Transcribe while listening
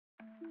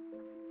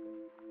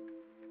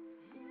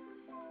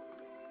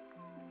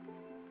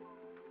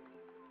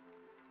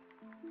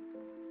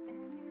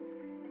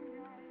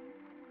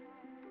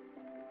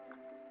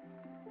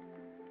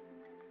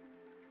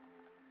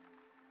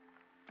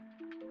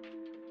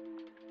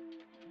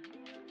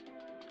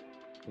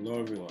Hello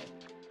everyone.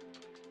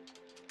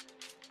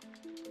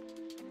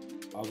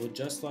 I would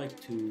just like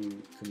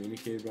to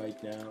communicate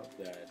right now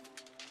that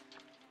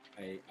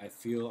I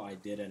feel I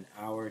did an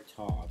hour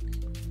talk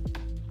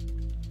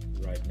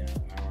right now,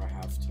 hour and a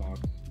half talk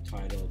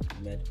titled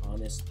Let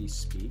Honesty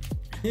Speak.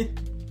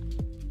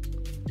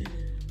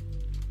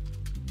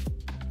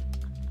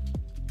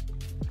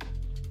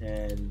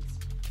 And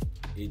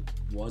it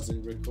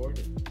wasn't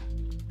recorded.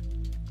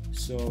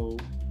 So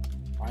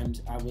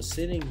I was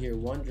sitting here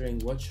wondering,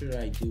 what should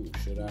I do?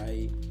 Should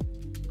I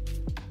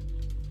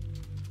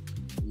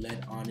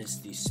let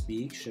honesty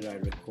speak? Should I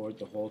record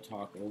the whole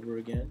talk over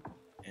again?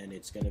 And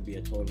it's going to be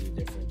a totally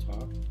different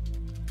talk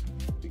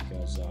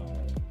because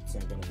it's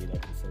not going to be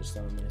like the first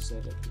time I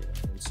said it.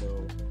 Yeah. And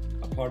so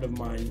a part of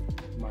my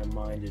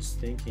mind is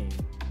thinking,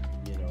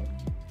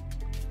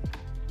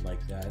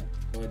 like that.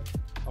 But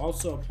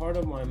also a part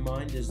of my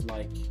mind is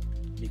like,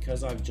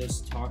 because I've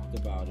just talked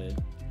about it,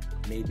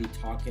 maybe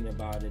talking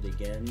about it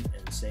again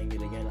and saying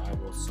it again, I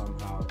will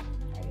somehow,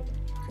 I don't know,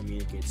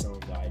 communicate some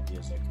of the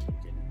ideas I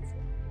communicated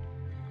before.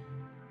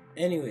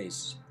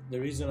 Anyways, the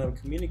reason I'm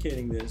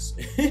communicating this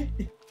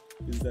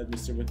is that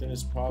Mr. Within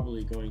is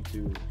probably going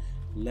to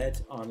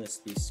let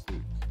honesty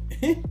speak.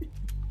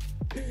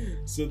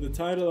 So the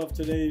title of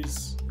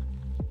today's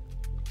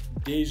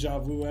deja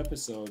vu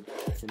episode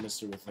for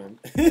Mr. Within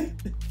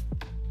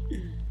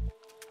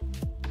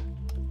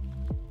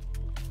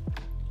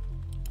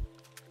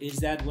is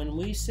that when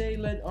we say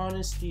let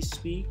honesty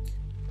speak,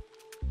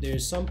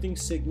 there's something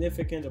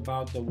significant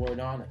about the word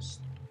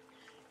honest.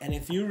 And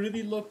if you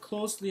really look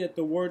closely at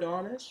the word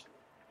honest,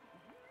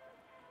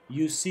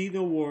 you see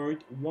the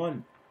word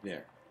one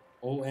there,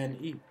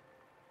 O-N-E.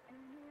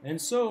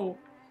 And so,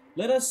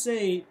 let us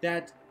say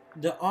that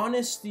the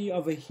honesty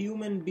of a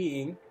human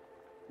being,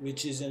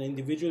 which is an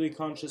individually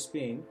conscious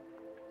being,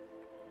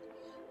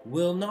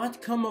 will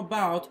not come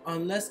about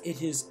unless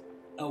it is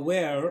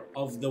aware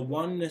of the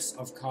oneness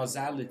of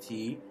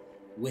causality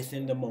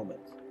within the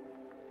moment.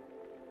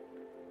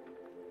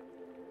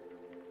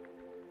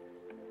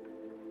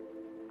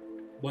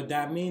 What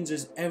that means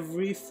is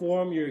every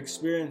form you're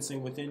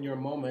experiencing within your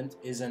moment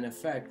is an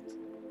effect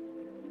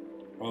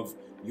of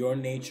your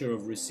nature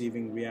of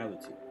receiving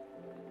reality.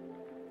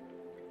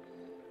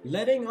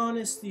 Letting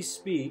honesty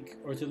speak,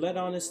 or to let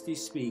honesty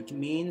speak,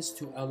 means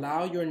to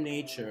allow your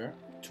nature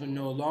to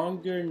no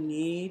longer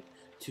need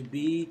to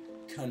be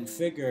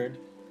configured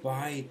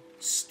by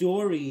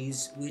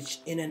stories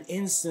which in an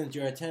instant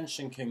your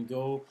attention can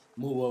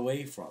move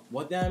away from.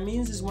 What that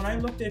means is, when I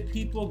looked at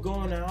people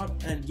going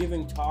out and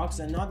giving talks,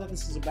 and not that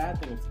this is a bad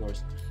thing, of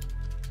course,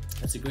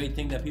 it's a great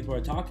thing that people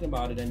are talking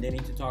about it and they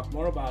need to talk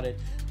more about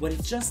it, but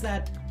it's just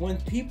that when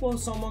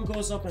someone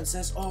goes up and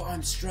says, oh,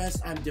 I'm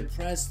stressed, I'm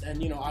depressed,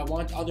 and I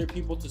want other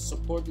people to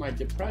support my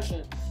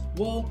depression,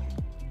 well,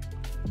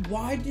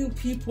 why do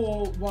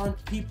people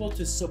want people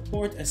to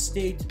support a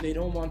state they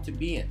don't want to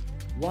be in?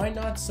 Why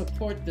not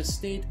support the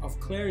state of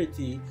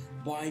clarity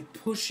by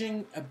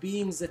pushing a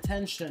being's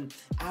attention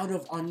out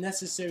of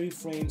unnecessary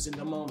frames in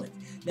the moment?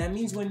 That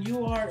means when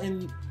you are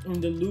in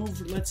the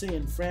Louvre, let's say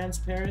in France,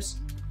 Paris,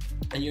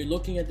 and you're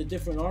looking at the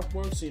different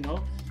artworks,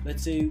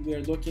 let's say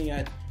we're looking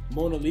at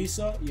Mona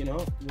Lisa,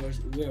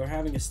 we're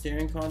having a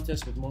staring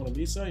contest with Mona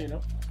Lisa,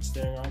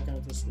 staring eye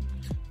contest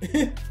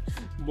with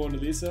Mona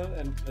Lisa,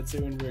 and let's say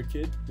when we were a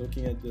kid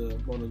looking at the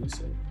Mona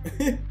Lisa.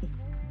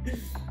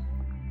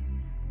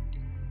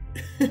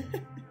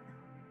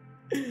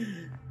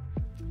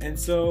 And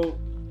so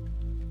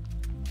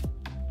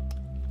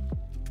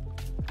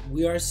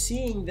we are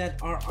seeing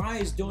that our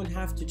eyes don't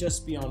have to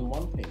just be on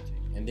one painting,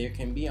 and there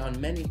can be on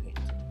many paintings.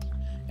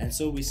 And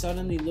so we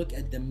suddenly look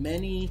at the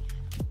many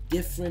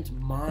different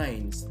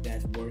minds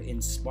that were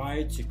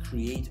inspired to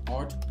create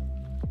art.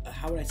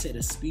 How would I say,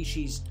 the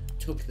species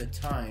took the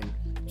time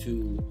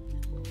to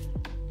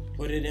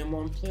put it in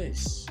one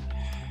place.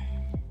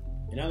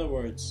 In other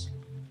words,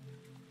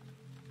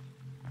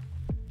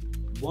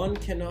 one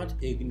cannot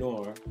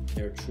ignore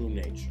their true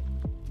nature.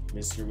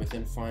 Mr.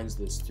 Within finds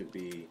this to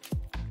be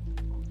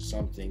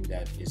something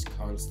that is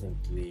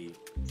constantly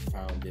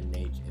found in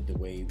nature, the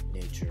way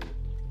nature,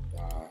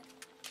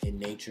 in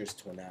nature's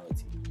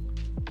tonality.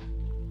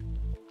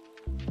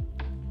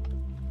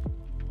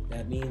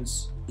 That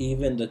means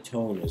even the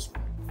tone is,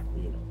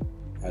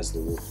 has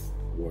the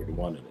word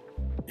one in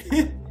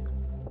it.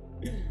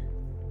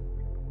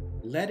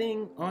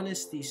 Letting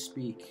honesty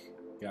speak,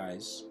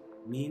 guys,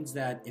 means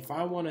that if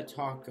I want to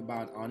talk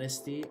about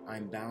honesty,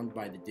 I'm bound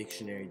by the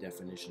dictionary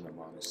definition of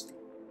honesty,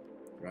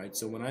 right?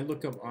 So when I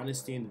look up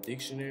honesty in the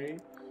dictionary,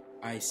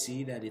 I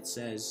see that it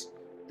says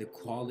the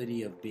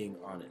quality of being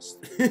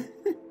honest.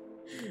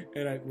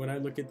 And when I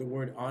look at the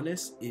word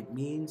honest, it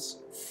means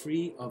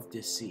free of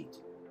deceit.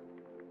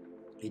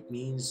 It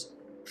means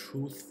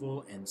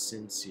truthful and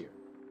sincere.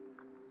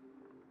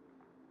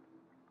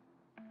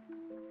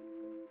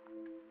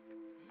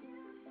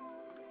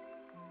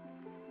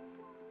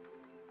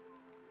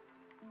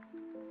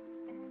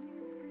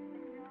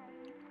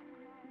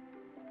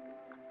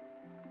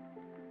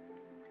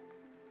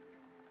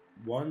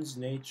 One's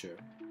nature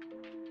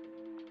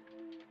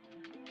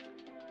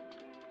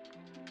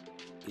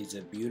is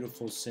a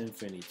beautiful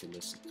symphony to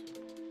listen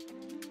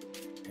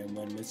to. And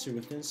when Mr.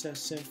 Within says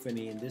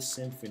symphony, in this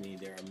symphony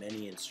there are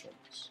many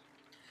instruments.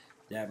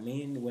 That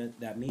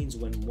means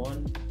when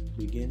one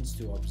begins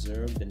to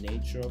observe the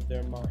nature of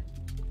their mind,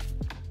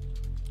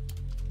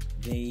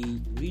 they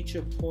reach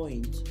a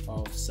point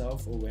of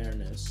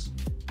self-awareness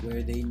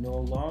where they no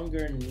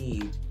longer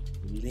need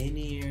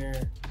linear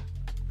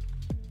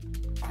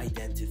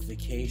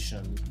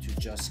identification to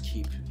just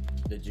keep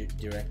the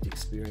direct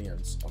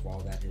experience of all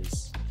that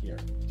is here.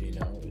 You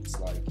know, it's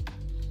like,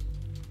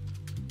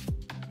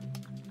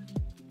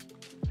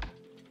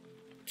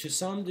 to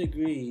some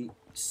degree,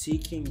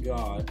 seeking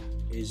God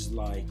is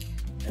like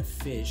a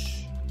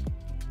fish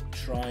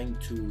trying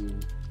to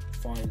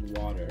find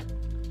water,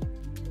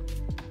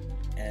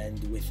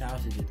 and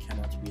without it, it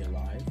cannot be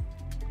alive.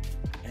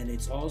 And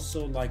it's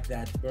also like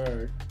that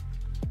bird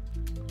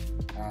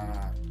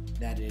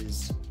that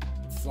is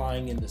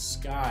flying in the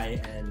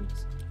sky, and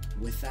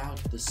without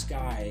the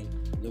sky,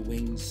 the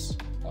wings,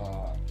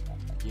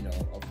 you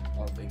know,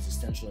 of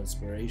existential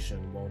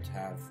inspiration won't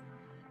have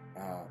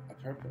a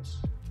purpose.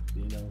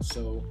 You know,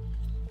 so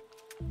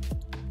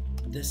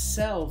the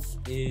self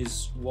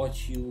is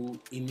what you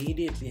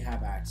immediately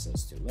have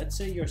access to. Let's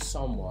say you're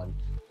someone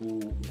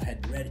who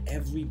had read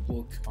every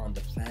book on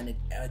the planet,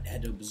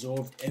 had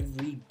absorbed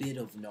every bit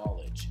of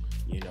knowledge,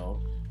 you know,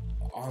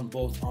 on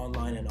both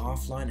online and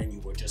offline, and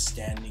you were just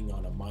standing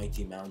on a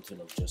mighty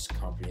mountain of just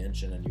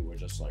comprehension, and you were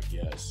just like,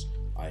 yes,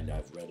 I've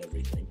read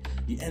everything.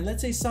 And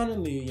let's say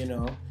suddenly, you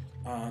know,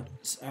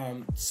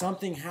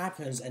 something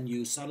happens and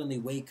you suddenly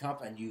wake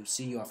up and you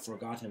see you have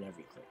forgotten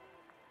everything.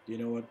 Do you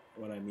know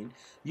what I mean?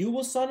 You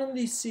will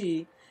suddenly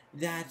see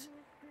that,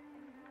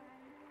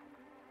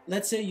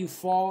 let's say you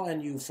fall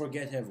and you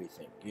forget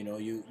everything. You know,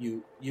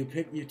 you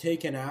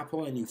take an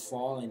apple and you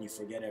fall and you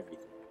forget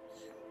everything.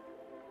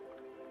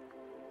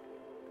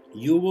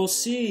 You will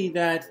see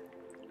that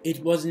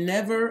it was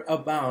never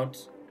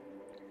about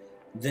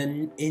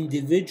the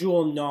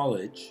individual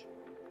knowledge,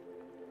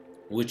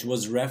 which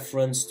was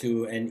reference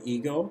to an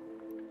ego.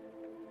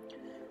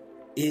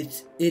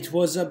 It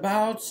was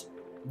about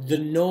the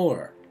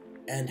knower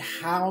and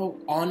how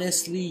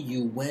honestly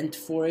you went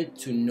for it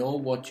to know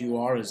what you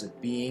are as a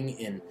being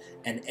in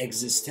an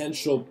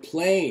existential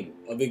plane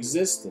of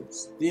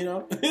existence, you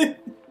know?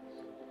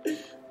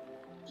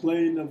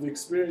 Plane of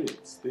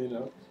experience, you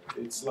know?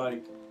 It's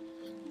like,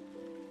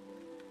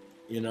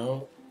 you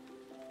know,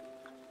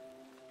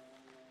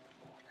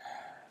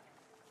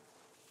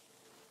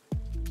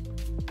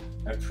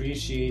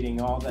 appreciating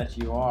all that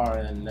you are,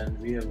 and then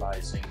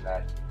realizing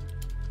that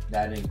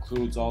that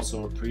includes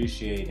also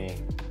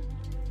appreciating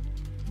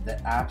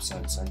the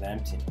absence and the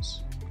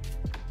emptiness.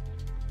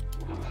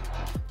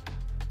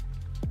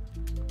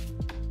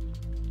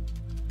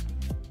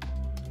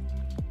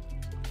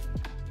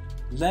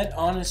 Let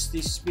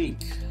honesty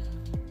speak.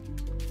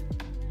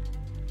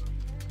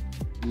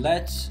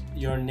 Let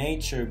your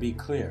nature be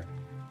clear.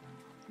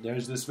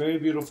 There's this very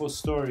beautiful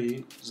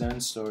story, Zen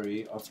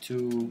story, of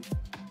two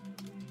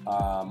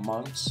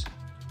monks.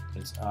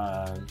 It's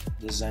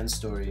the Zen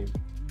story.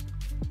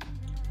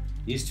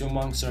 These two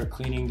monks are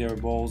cleaning their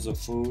bowls of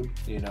food,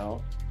 you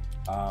know,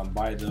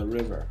 by the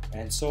river.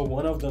 And so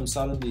one of them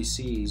suddenly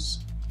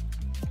sees,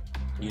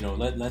 you know,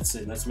 let's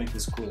make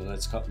this cool.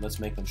 Let's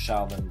make them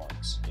Shaolin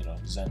monks, you know,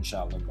 Zen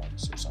Shaolin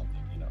monks or something,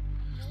 you know.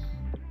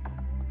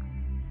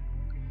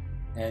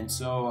 And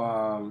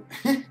so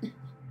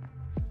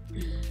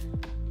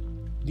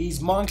these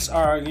monks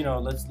are, you know,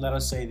 let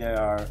us say they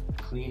are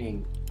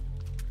cleaning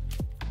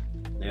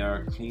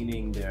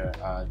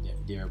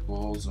their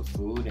bowls of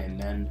food, and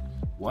then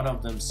one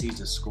of them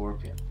sees a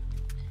scorpion.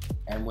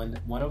 And when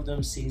one of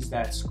them sees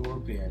that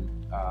scorpion,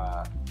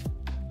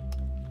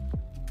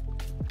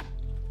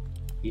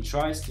 he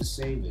tries to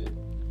save it,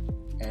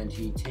 and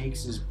he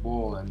takes his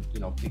bowl and,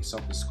 you know, picks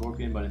up the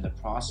scorpion, but in the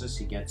process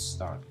he gets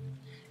stung.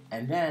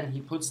 And then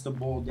he puts the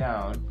bowl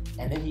down,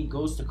 and then he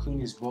goes to clean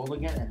his bowl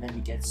again, and then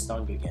he gets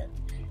stung again.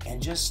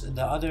 And just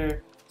the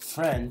other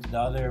friend, the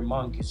other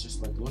monk, is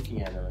just like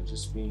looking at him and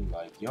just being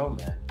like, yo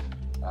man,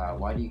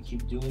 why do you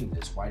keep doing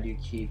this? Why do you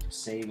keep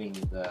saving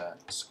the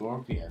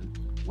scorpion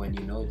when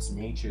you know its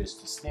nature is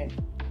to sting?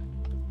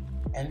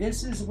 And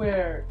this is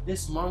where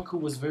this monk, who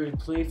was very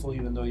playful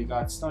even though he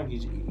got stung,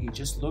 he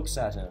just looks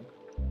at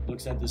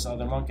this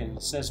other monk, and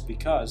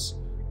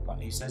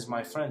he says,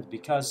 my friend,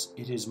 because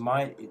it is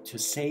to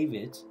save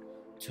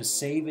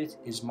it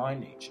is my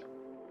nature.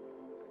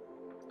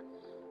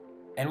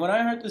 And when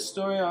I heard this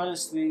story,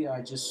 honestly,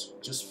 I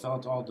just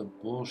felt all the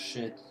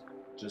bullshit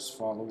just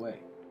fall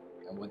away.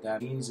 And what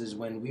that means is,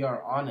 when we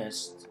are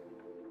honest,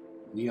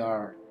 we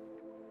are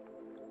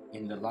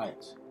in the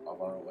light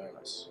of our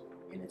awareness,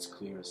 in its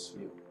clearest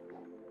view.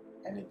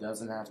 And it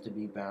doesn't have to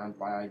be bound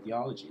by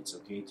ideology. It's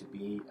okay to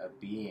be a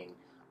being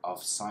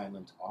of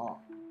silent awe,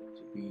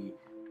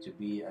 to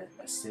be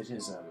a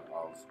citizen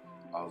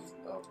of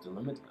the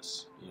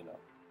limitless, you know.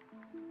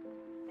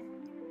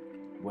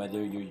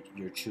 Whether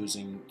you're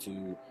choosing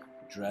to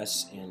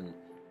dress in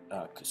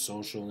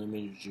social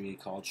imagery,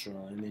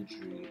 cultural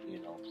imagery,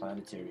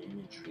 planetary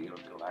imagery, or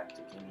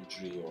galactic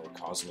imagery, or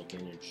cosmic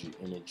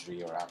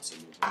imagery, or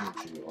absolute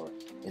imagery, or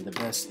in the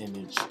best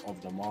image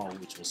of them all,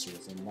 which Mr.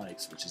 Within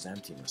likes, which is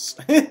emptiness.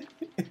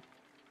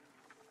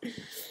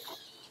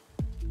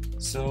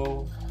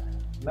 So,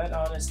 let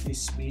honesty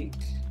speak.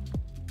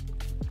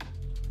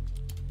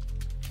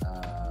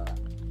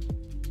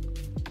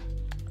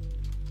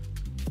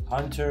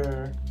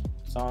 Hunter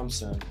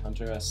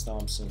S.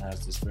 Thompson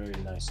has this very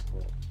nice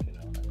quote.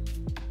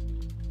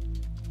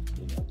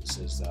 This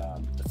is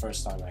the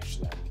first time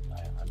actually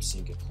I'm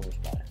seeing a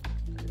quote by him,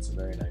 and it's a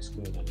very nice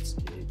quote, and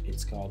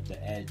it's called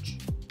 "The Edge."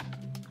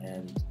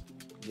 And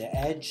the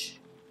edge,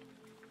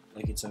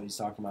 he's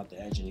talking about the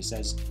edge, and he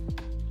says,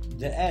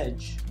 "The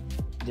edge,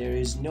 there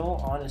is no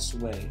honest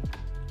way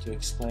to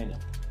explain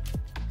it,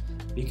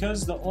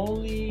 because the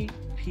only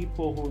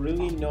people who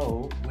really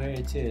know where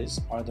it is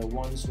are the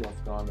ones who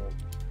have gone over.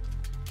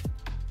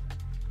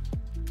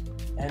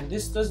 And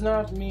this does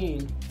not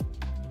mean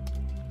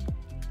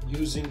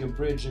using a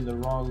bridge in the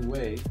wrong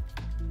way,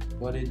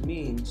 but it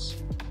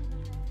means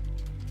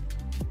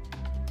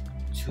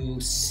to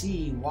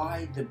see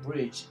why the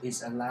bridge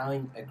is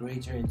allowing a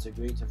greater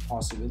integrative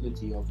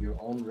possibility of your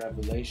own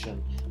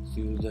revelation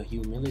through the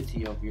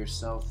humility of your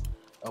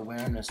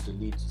self-awareness to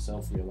lead to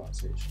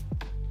self-realization."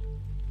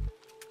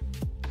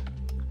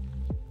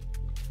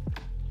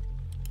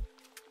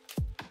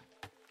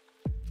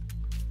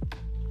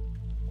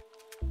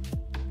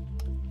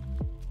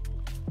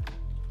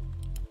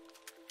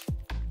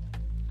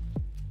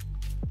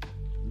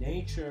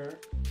 Nature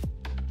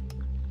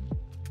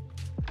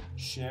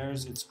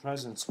shares its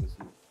presence with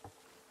you,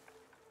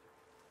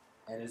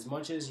 and as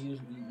much as you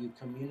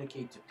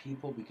communicate to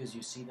people because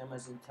you see them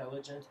as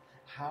intelligent,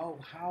 how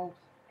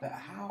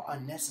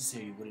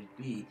unnecessary would it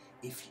be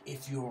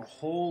if your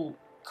whole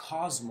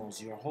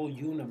cosmos, your whole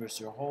universe,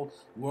 your whole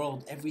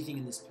world, everything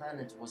in this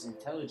planet was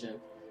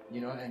intelligent,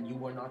 and you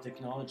were not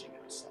acknowledging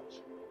it as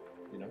such,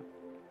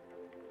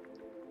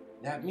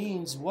 That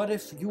means, what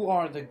if you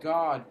are the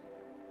God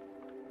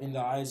in the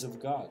eyes of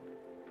God?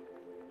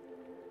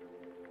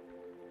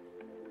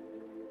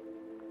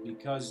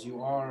 Because you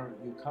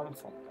come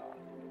from God.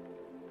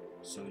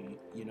 So you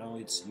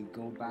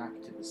go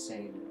back to the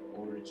same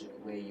origin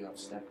way you have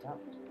stepped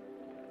out.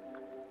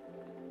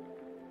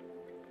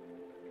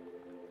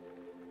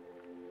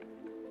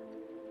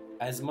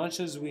 As much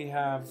as we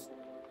have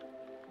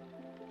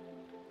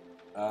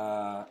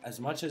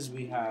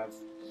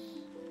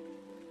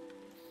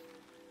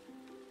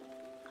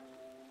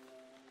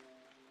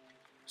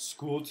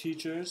school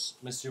teachers,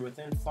 Mr.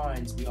 Within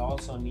finds we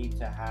also need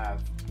to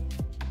have,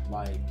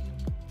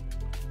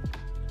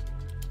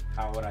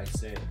 how would I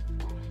say it?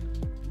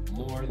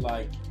 More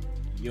like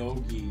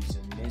yogis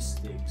and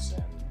mystics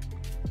and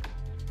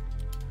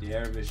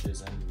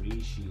dervishes and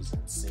rishis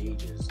and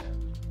sages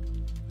and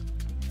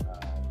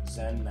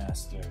Zen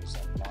masters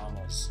and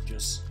lamas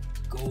just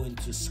go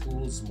into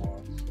schools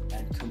more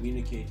and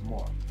communicate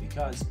more.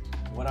 Because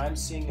what I'm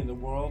seeing in the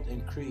world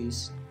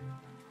increase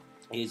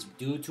is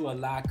due to a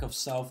lack of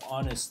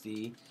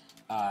self-honesty.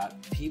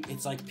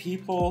 It's like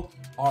people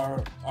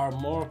are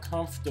more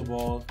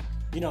comfortable,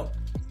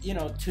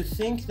 to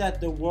think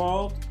that the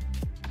world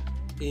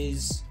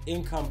is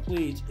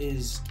incomplete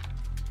is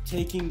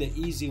taking the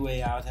easy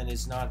way out, and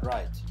it's not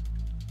right.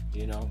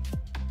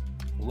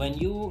 When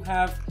you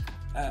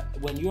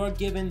are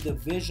given the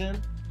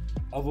vision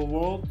of a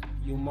world,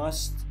 you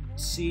must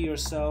see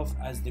yourself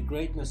as the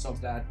greatness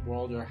of that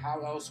world, or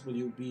how else will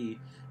you be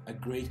a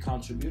great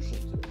contribution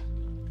to it?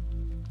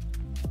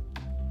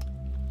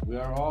 We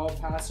are all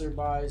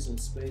passerbys in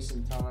space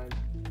and time.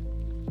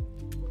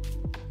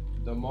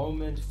 The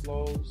moment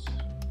flows,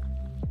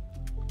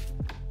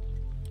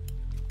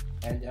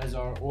 and as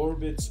our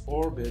orbits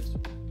orbit,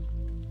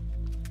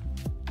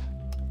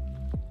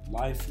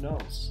 life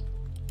knows.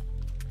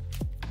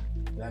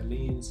 That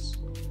means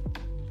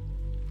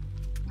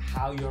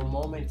how your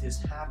moment is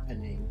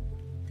happening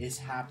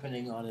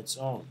on its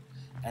own.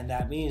 And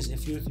that means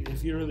if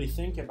you really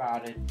think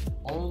about it,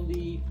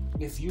 only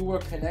if you were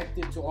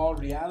connected to all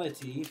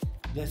reality,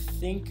 the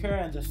thinker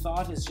and the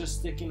thought is just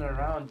sticking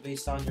around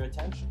based on your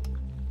attention.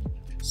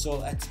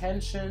 So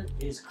attention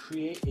is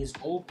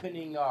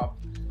opening up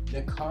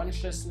the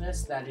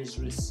consciousness that is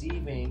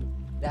receiving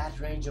that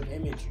range of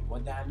imagery.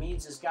 What that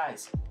means is,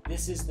 guys,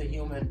 this is the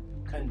human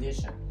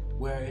condition,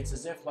 where it's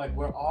as if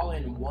we're all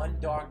in one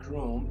dark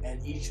room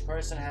and each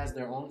person has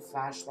their own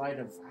flashlight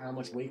of how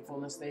much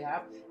wakefulness they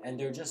have, and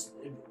they're just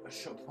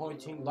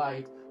pointing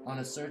light on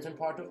a certain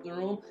part of the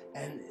room,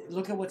 and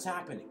look at what's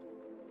happening.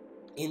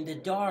 In the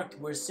dark,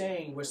 we're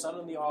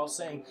suddenly all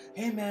saying,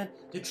 "Hey man,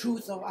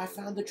 I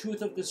found the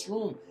truth of this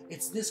room.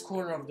 It's this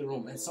corner of the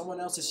room." And someone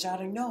else is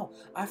shouting, "No,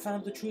 I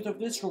found the truth of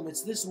this room.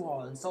 It's this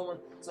wall." And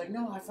someone's like,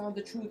 "No, I found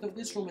the truth of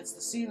this room. It's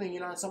the ceiling."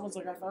 And someone's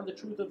like, "I found the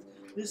truth of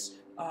this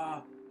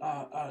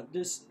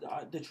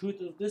the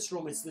truth of this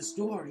room, it's this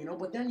door, you know.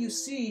 But then you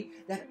see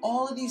that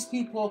all of these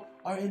people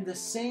are in the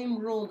same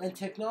room, and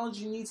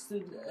technology needs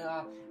to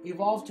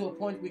evolve to a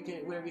point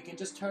where we can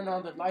just turn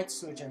on the light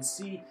switch and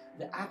see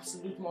the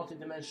absolute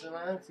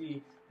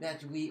multidimensionality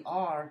that we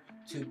are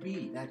to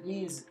be. That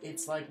means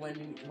it's like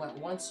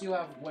once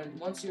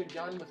you're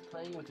done with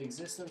playing with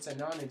existence and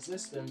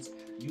non-existence,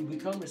 you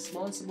become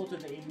responsible to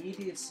the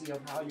immediacy of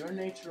how your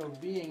nature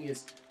of being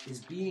is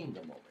being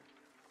the moment.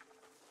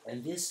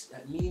 And this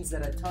means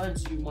that at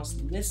times you must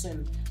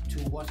listen to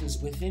what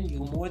is within you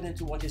more than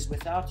to what is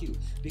without you,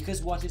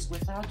 because what is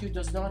without you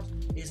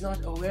is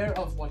not aware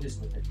of what is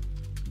within you.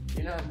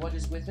 You know, what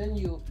is within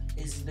you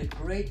is the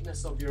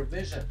greatness of your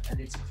vision, and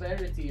its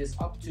clarity is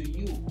up to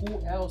you.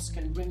 Who else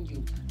can bring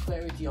you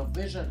clarity of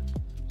vision?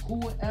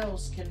 Who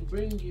else can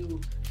bring you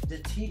the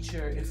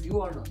teacher if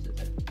you are not the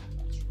teacher?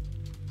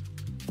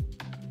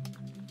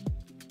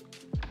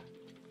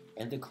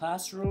 And the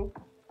classroom,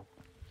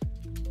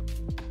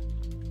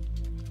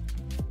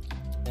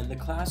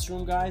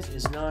 guys,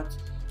 is not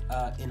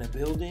in a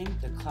building.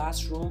 The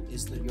classroom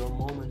is your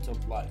moment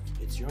of life.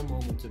 It's your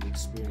moment of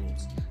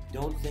experience.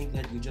 Don't think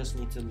that you just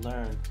need to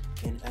learn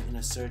in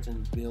a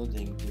certain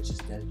building, which is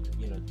that,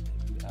 you know,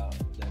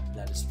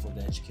 that is for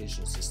the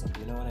educational system.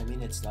 You know what I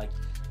mean? It's like,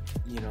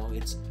 you know,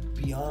 it's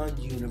beyond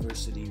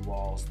university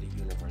walls. The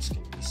universe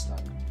can be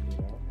studied. You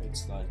know,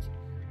 it's like.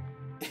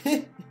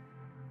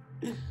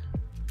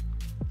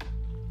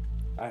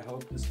 I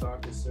hope this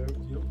talk has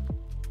served you.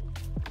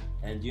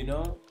 And you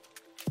know,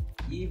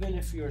 even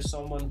if you're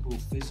someone who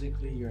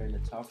physically you're in a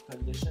tough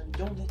condition,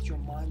 don't let your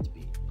mind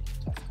be in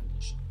a tough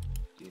condition.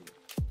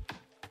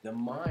 The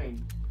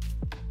mind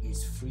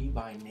is free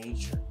by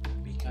nature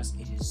because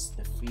it is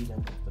the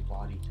freedom of the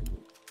body to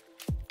move.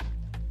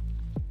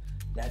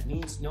 That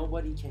means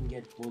nobody can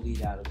get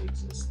bullied out of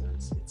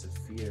existence. It's a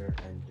fear,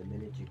 and the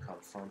minute you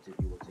confront it,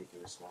 you will take a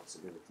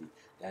responsibility.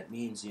 That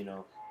means, you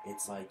know,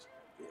 it's like,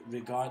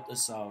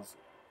 regardless of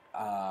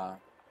how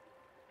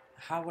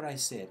would I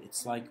say it?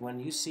 It's like when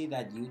you see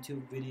that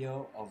YouTube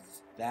video of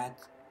that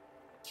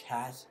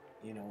cat,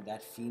 you know,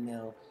 that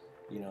female,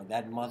 you know,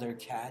 that mother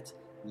cat,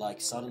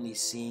 like suddenly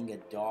seeing a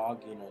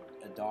dog, you know,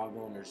 a dog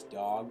owner's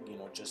dog, you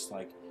know, just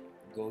like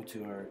go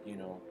to her, you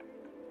know,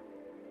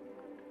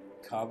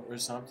 cub or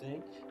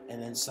something,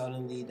 and then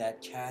suddenly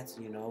that cat,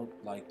 you know,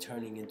 like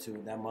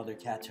that mother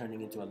cat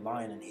turning into a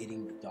lion and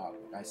hitting the dog.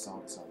 I saw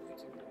this on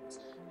YouTube.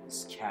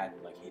 This cat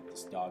like hit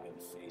this dog in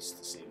the face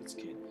to save its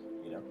kid,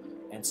 you know.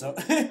 And so,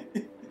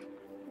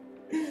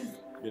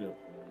 you know,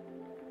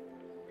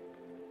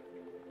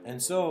 and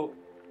so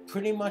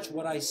pretty much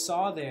what I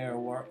saw there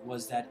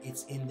was that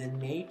it's in the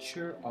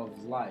nature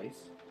of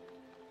life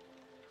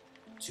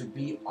to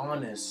be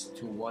honest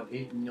to what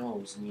it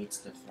knows needs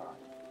to thrive.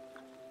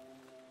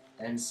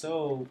 And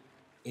so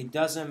it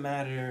doesn't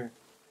matter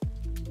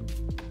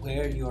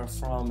where you're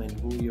from and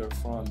who you're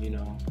from, you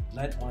know,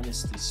 let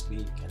honesty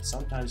speak. And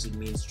sometimes it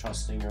means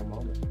trusting your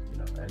moment, you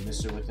know. And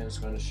Mr.Within is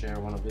going to share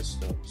one of his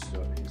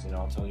stories. You know,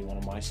 I'll tell you one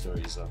of my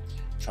stories of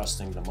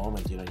trusting the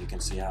moment. You know, you can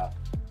see how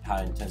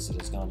intense it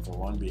has gone for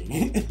one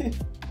being.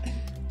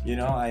 You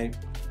know,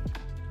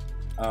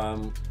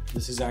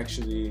 this is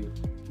actually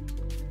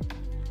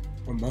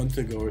a month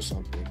ago or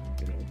something,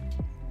 you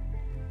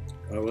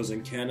know. I was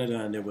in Canada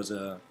and there was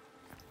a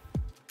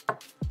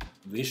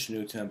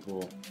Vishnu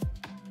temple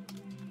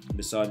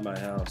beside my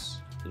house,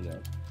 you know.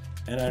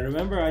 And I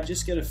remember I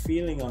just get a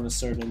feeling on a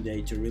certain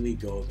day to really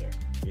go there,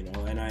 you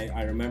know. And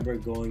I remember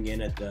going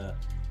in,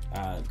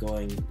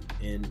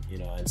 you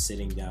know, and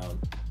sitting down.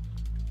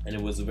 And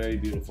it was a very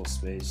beautiful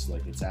space,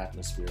 like its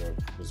atmosphere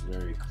was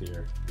very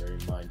clear, very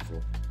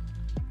mindful.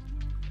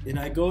 And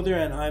I go there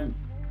and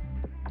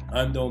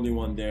I'm the only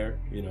one there,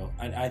 you know.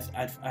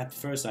 At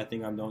first I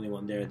think I'm the only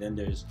one there. Then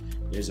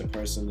there's a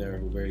person there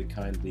who very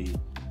kindly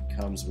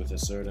comes with a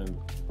certain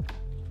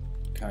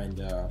kind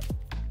of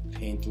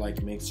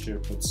paint-like mixture,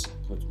 puts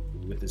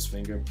with his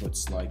finger,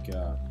 puts like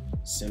a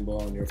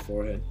symbol on your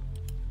forehead.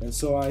 And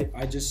so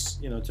I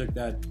just, you know, took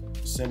that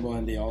symbol,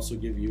 and they also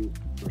give you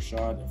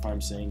prashad, if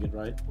I'm saying it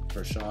right,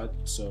 prashad.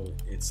 So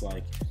it's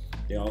like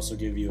they also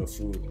give you a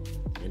food,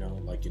 you know,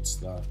 like it's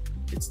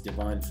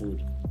divine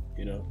food,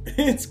 you know.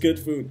 It's good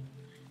food,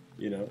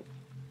 you know.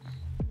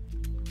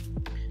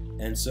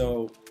 And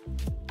so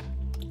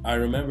I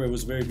remember it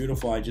was very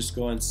beautiful. I just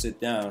go and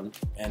sit down,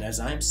 and as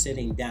I'm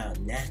sitting down,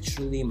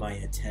 naturally my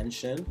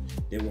attention,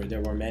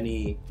 there were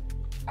many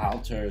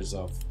altars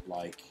of,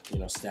 like, you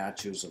know,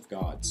 statues of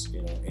gods,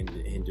 you know, in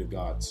the Hindu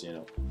gods, you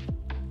know.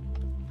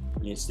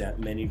 It's that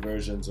many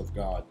versions of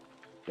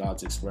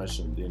God's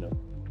expression, you know.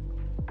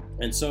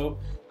 And so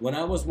when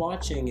I was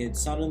watching it,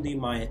 suddenly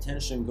my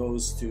attention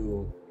goes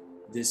to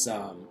this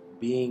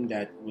being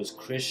that was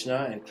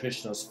Krishna and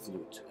Krishna's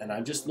flute, and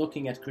I'm just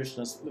looking at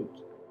Krishna's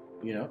flute,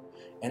 you know.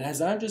 And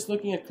as I'm just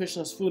looking at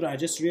Krishna's flute, I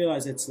just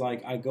realize it's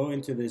like I go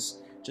into this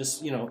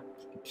just, you know,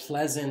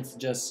 pleasant,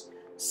 just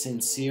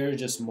sincere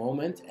just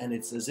moment, and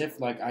it's as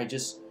if like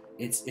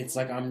it's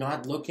like I'm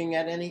not looking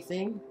at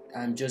anything,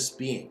 I'm just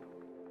being,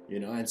 you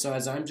know. And so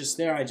as I'm just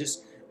there,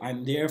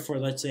 I'm there for,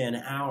 let's say, an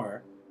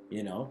hour,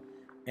 you know,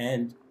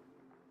 and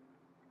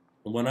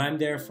when I'm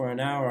there for an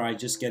hour, I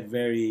just get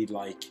very,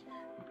 like,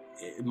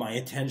 my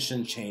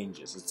attention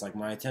changes. It's like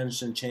my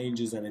attention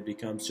changes and it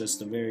becomes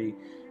just a very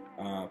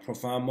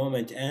profound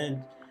moment.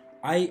 And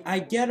I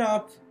get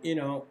up, you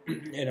know,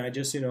 and I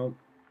just, you know,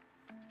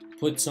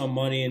 put some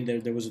money in there.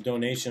 There was a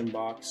donation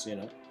box, you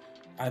know.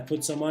 I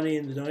put some money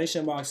in the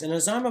donation box, and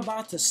as I'm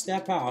about to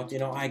step out, you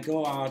know, I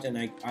go out and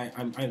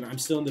I'm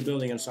still in the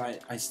building, and so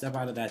I step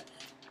out of that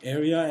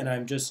area, and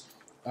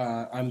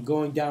I'm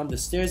going down the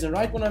stairs, and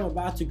right when I'm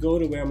about to go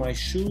to where my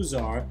shoes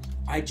are,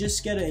 I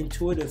just get an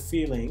intuitive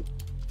feeling.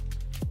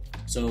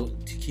 So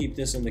to keep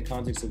this in the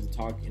context of the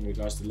talk in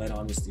regards to Let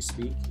Honesty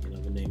Speak, you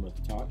know, the name of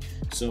the talk.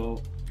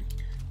 So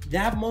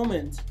that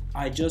moment,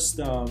 I just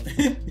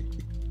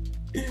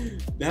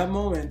that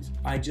moment,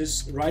 I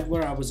just, right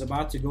where I was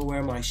about to go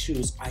wear my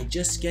shoes, I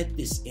just get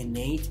this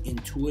innate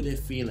intuitive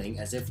feeling,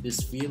 as if this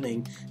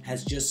feeling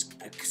has just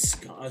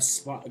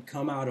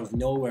come out of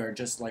nowhere,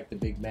 just like the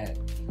Big Bang.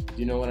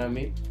 You know what I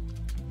mean?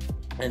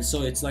 And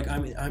so it's like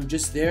I'm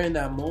just there in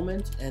that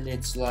moment, and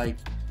it's like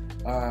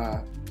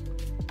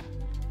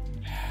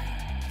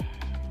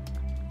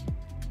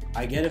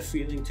I get a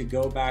feeling to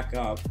go back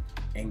up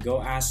and go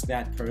ask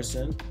that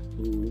person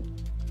who,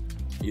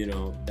 you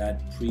know,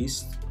 that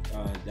priest,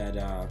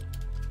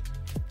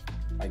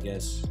 I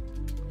guess,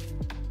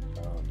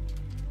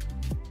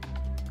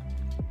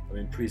 I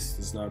mean, priest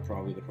is not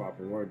probably the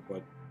proper word,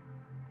 but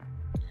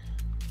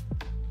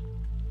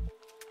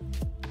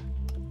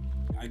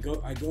I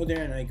go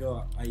there, and I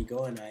go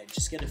and I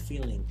just get a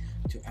feeling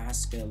to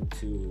ask him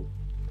to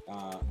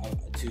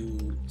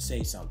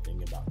say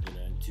something about, you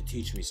know, to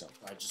teach me something.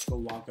 I just go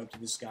walk up to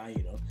this guy,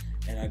 you know,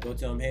 and I go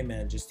tell him, hey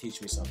man, just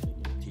teach me something,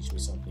 you know, teach me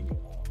something.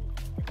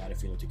 I got a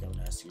feeling to come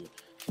and ask you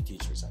to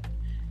teach me something.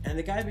 And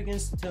the guy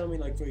begins to tell me,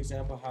 like, for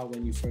example, how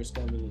when you first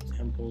come to the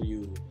temple,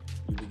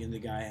 the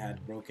guy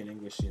had broken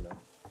English, you know,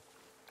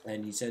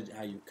 and he said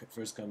how you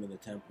first come in the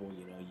temple,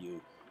 you know,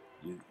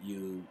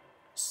 you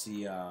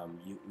see,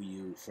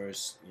 you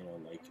first, you know,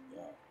 like,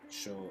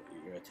 show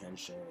your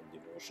attention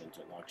and devotion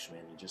to Lakshmi,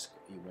 and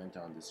he went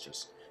on this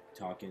just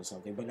talking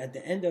something, but at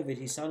the end of it,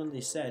 he suddenly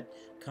said,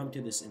 come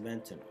to this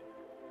event tonight,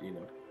 you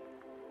know.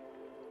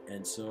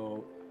 And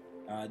so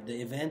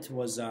the event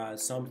was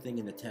something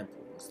in the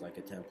temple. It was like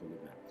a temple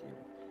event, you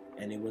know,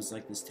 and it was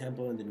like this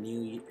temple in the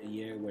new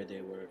year where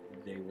they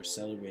were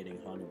celebrating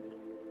Hanuman,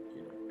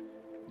 you know,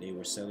 they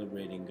were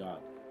celebrating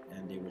God,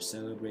 and they were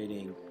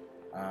celebrating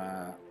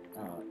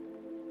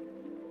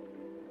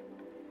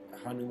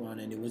Hanuman,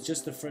 and it was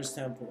just the first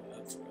temple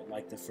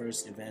like the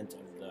first event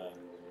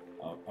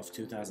of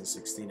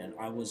 2016, and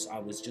I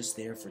was just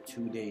there for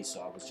 2 days,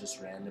 so I was just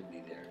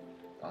randomly there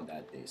on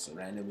that day. So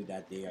randomly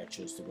that day I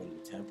chose to go to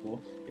the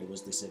temple. It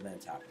was this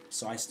event happening,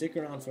 so I stick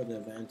around for the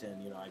event,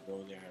 and, you know, I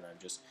go there, and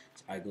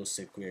I go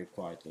sit very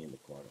quietly in the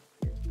corner,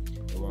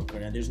 in one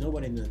corner, and there's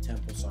nobody in the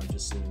temple, so I'm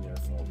just sitting there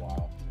for a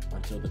while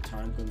until the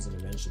time comes, and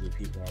eventually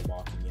people are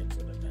walking in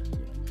for the event, you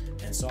know.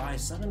 And so I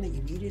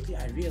immediately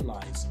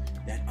realized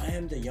that I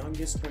am the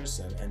youngest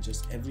person, and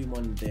just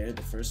everyone there,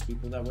 the first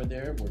people that were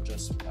there were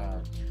just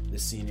the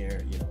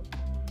senior, you know,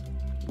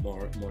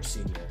 more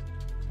senior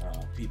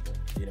people,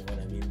 you know what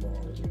I mean, more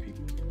older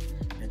people, you know?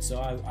 And so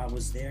I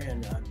was there,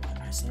 and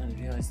I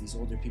suddenly realized these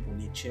older people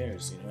need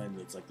chairs, you know, and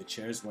it's like the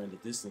chairs were in the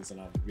distance,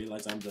 and I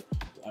realized I'm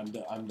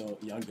the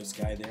youngest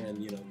guy there,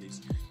 and, you know,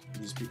 these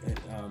people,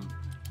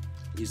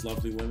 these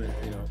lovely women,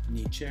 you know,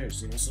 need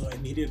chairs, you know, so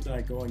immediately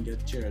I go and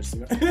get chairs,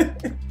 you know.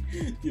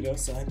 You know,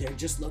 so they're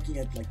just looking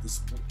at, like, this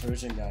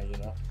Persian guy, you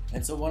know,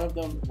 and so one of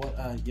them,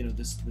 you know,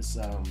 this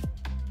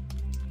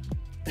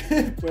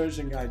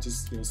Persian guy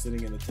just, you know,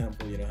 sitting in the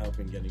temple, you know,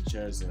 helping getting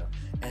chairs, you know,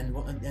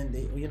 and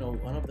they, you know,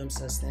 one of them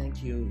says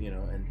thank you, you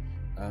know, and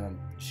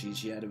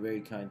she had a very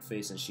kind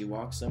face, and she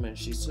walks them, and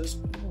she says,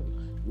 oh,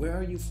 where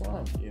are you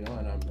from, you know,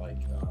 and I'm like,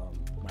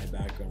 my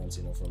background's,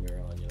 you know, from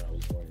Iran, you know, I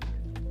was born in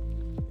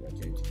Iran, I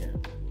came to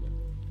Canada, you know,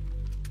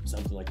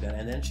 something like that.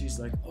 And then she's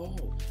like, oh,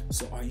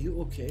 so are you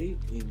okay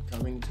in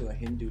coming to a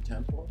Hindu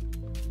temple,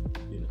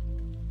 you know?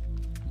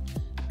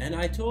 And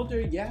I told her,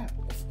 yeah,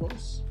 of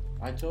course.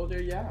 I told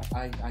her, yeah,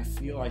 I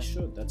feel I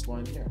should. That's why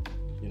I'm here.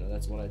 You know,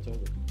 that's what I told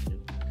her. You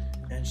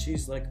know? And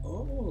she's like,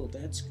 oh,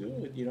 that's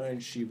good. You know,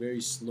 and she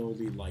very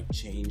slowly, like,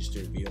 changed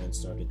her view and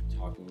started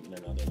talking in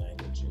another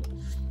language, you know.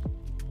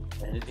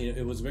 And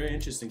it was very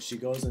interesting. She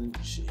goes and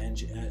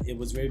it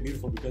was very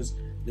beautiful, because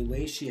the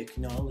way she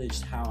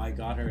acknowledged how I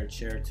got her a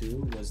chair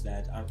too was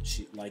that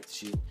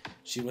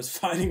she was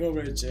fighting over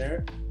a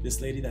chair.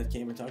 This lady that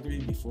came and talked to me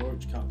before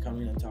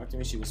coming and talked to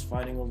me, she was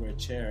fighting over a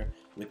chair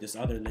with this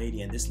other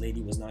lady, and this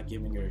lady was not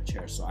giving her a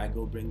chair. So I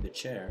go bring the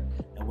chair,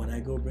 and when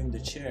I go bring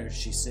the chair,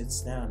 she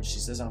sits down. She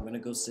says, I'm gonna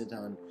go sit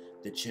on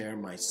the chair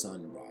my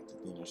son brought.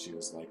 You know, she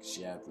was like,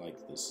 she had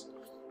like this,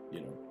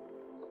 you know,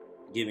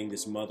 giving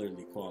this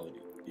motherly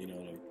quality. You know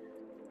what I mean?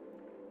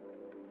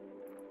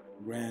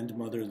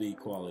 Grandmotherly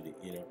quality,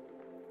 you know.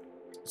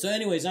 So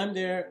anyways, I'm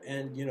there,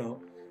 and, you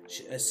know,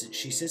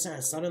 she says that,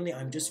 and suddenly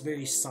I'm just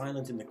very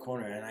silent in the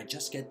corner, and I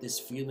just get this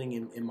feeling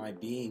in my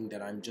being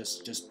that I'm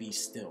just be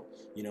still,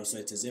 you know. So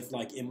it's as if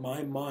like in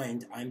my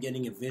mind I'm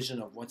getting a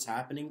vision of what's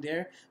happening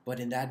there, but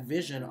in that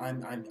vision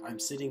I'm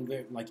sitting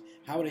very, like,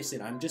 how would I say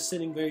it? I'm just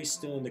sitting very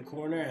still in the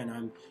corner, and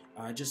I'm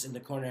just in the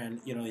corner, and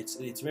you know,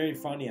 it's very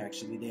funny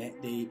actually.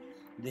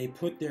 They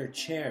put their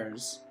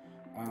chairs.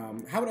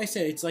 How would I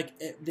say it? It's like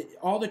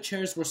all the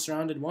chairs were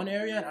surrounded one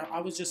area, and I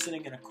was just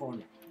sitting in a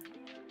corner.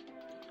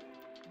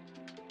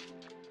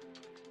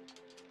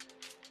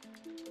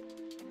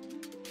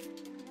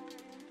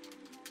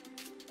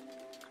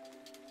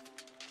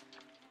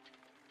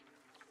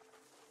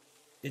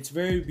 It's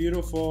very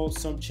beautiful.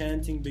 Some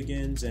chanting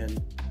begins,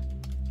 and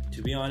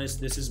to be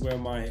honest, this is where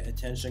my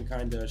attention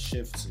kind of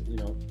shifts, you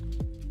know.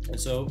 And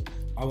so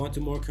I want to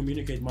more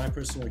communicate my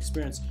personal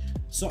experience.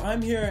 So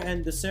I'm here,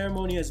 and the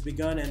ceremony has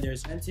begun, and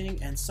there's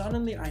chanting, and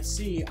suddenly I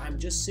see I'm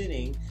just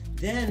sitting.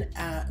 Then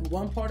at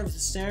one part of the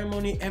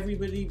ceremony,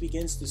 everybody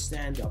begins to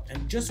stand up,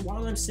 and just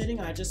while I'm sitting,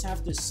 I just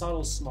have this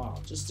subtle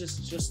smile,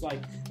 just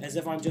like as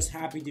if I'm just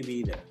happy to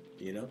be there,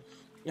 you know.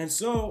 And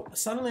so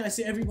suddenly I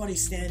see everybody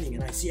standing,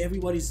 and I see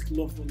everybody's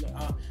going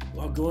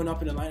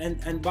up in a line.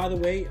 And by the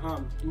way,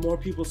 more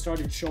people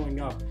started showing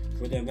up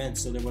for the event,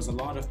 so there was a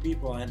lot of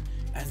people. And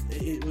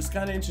it was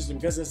kind of interesting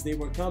because as they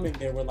were coming,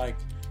 they were like,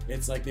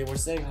 it's like they were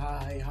saying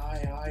hi,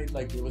 hi, hi.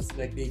 Like it was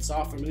like they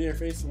saw a familiar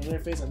face, and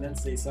then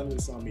they suddenly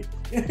saw me.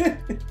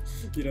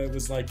 You know, it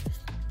was like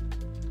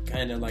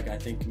kind of like, I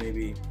think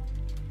maybe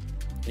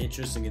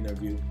interesting in their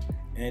view.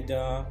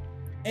 And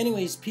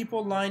anyways,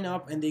 people line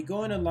up, and they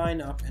go in a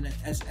lineup, and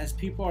as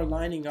people are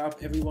lining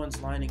up,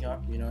 everyone's lining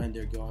up, you know, and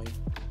they're going.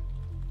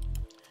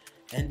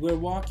 And we're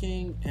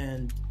walking,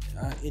 and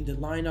in the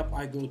lineup,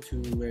 I go to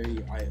where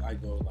I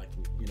go, like,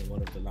 you know,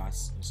 one of the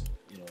last,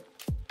 you know,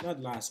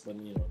 not last, but,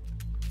 you know,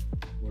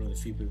 one of the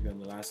few people on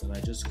the last, and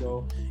I just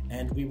go,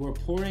 and we were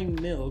pouring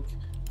milk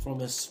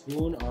from a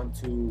spoon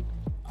onto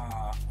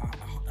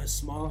a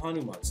small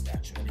Hanuman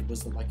statue, and it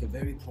was like a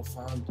very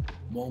profound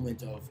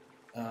moment of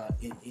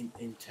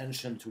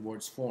intention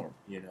towards form,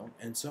 you know.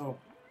 And so,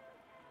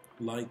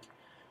 like,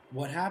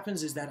 what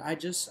happens is that I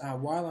just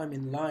while I'm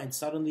in line,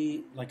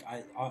 suddenly, like,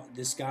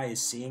 this guy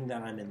is seeing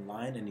that I'm in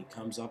line, and he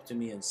comes up to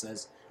me and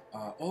says,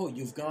 oh,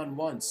 you've gone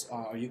once,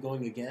 are you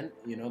going again?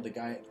 You know, the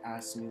guy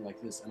asks me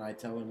like this, and I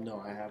tell him,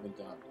 no, I haven't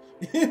gone.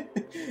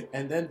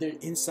 And then they're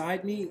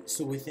inside me,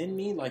 so within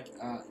me, like,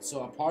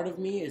 so a part of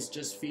me is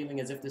just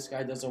feeling as if this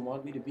guy doesn't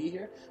want me to be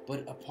here,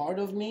 but a part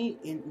of me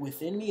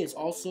within me is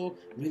also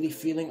really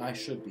feeling I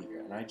should be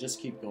here, and I just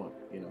keep going,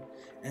 you know.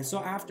 And so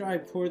after I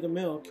pour the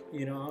milk,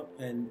 you know,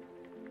 and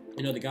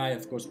you know, the guy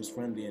of course was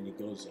friendly, and he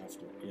goes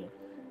after, you know.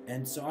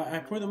 And so I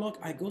pour the milk,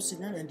 I go sit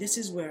down, and this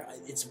is where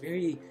it's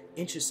very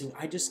interesting.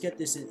 I just get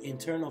this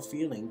internal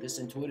feeling, this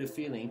intuitive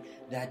feeling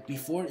that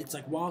before, it's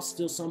like while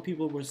still some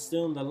people were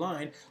still in the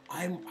line,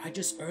 I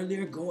just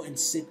earlier go and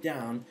sit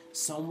down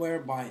somewhere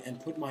by and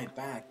put my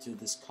back to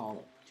this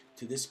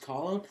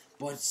column,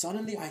 but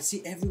suddenly I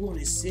see everyone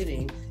is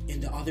sitting in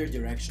the other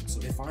direction.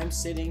 So if I'm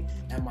sitting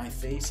and my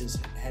face is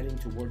heading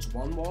towards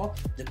one wall,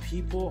 the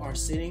people are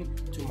sitting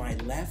to my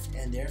left,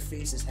 and their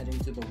face is heading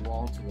to the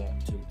wall to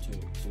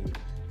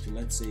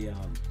let's say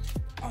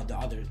the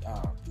other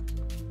God,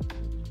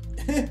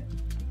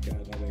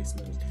 that makes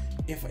sense.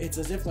 If it's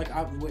as if like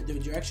the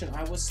direction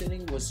I was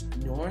sitting was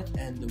north,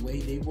 and the way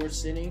they were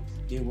sitting,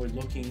 they were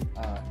looking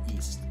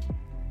east,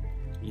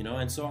 you know.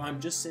 And so I'm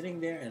just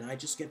sitting there, and I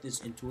just get this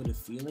intuitive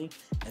feeling,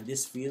 and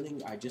this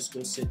feeling, I just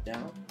go sit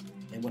down.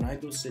 And when I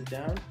go sit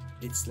down,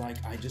 it's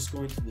like I just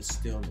go into the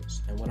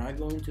stillness. And when I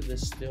go into the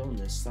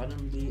stillness,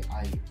 suddenly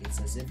it's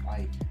as if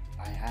I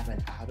have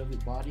an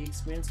out-of-body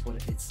experience, but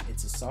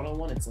it's a subtle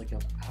one. It's like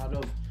an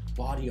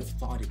out-of-body of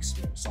thought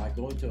experience. So I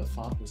go into a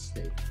thoughtless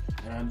state,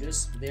 and I'm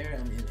just there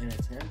and in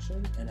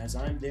attention. And as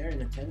I'm there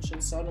in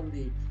attention,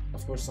 suddenly,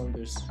 of course,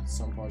 there's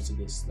some parts of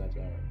this that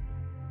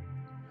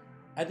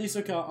at least,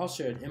 okay, I'll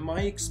share it. In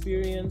my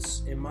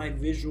experience, in my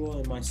visual,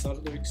 in my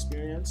subtler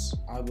experience,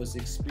 I was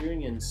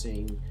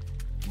experiencing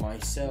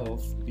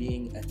myself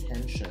being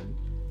attention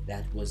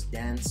that was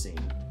dancing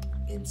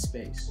in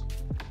space.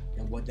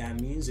 And what that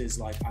means is,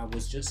 like, I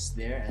was just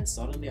there, and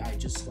suddenly I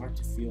just start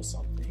to feel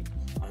something.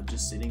 I'm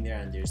just sitting there,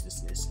 and there's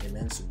this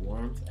immense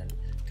warmth, and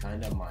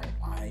kind of my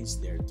eyes,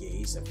 their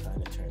gaze have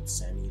kind of turned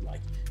semi,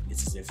 like,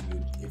 it's as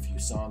if you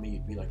saw me,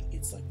 you'd be like,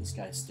 it's like this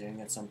guy's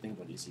staring at something,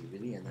 but is he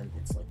really? And then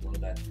it's like one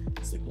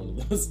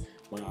of those,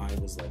 my eye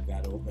was like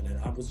that open, and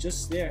I was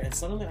just there, and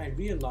suddenly I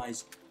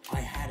realized I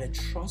had a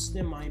trust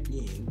in my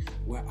being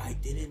where I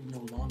didn't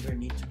no longer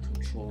need to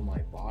control my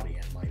body,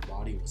 and my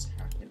body was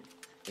happening.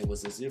 It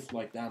was as if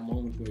like that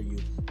moment where you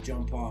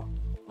jump off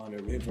on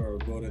a river or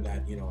go to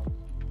that, you know,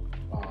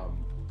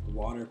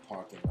 water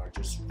park and are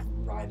just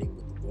riding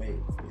with the wave,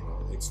 you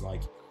know. It's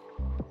like,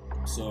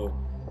 so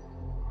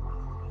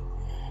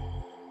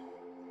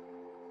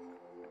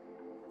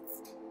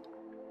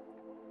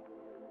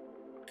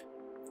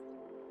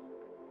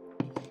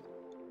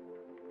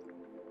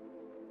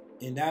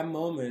in that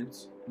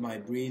moment, my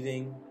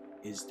breathing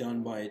is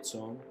done by its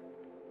own.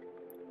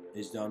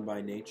 is done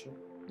by nature,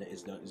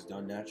 is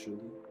done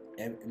naturally.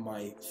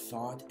 My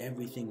thought,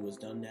 everything was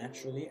done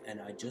naturally,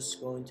 and I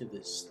just go into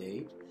this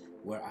state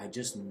where I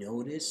just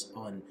notice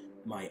on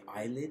my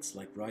eyelids,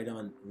 like right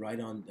on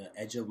the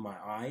edge of my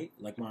eye,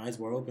 like my eyes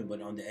were open,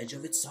 but on the edge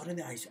of it,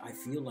 suddenly I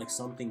feel like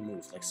something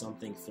moves, like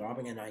something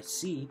throbbing, and I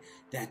see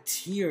that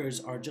tears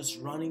are just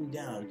running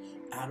down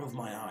out of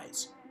my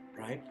eyes,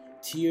 right?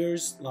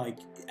 Tears like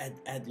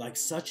at like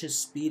such a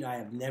speed I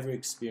have never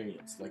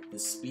experienced. Like the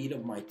speed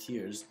of my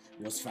tears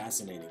was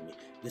fascinating me.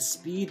 The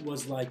speed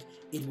was like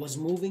it was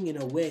moving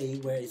in a way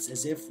where it's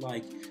as if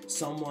like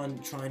someone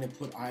trying to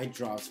put eye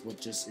drops,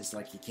 but just it's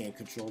like you can't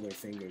control their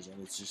fingers, and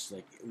it's just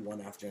like one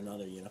after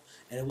another, you know.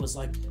 And it was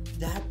like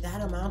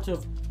that amount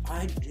of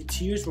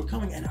tears were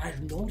coming, and I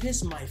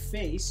noticed my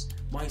face,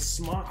 my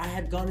smile. I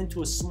had gone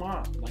into a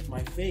smile, like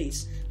my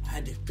face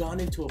had gone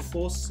into a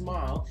full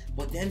smile,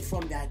 but then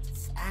from that,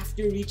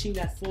 after reaching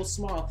that full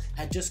smile,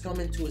 had just come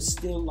into a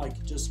still,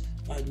 like just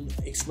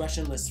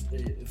expressionless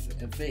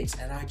face.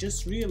 And I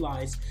just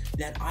realized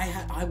that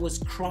I was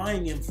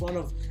crying in front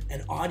of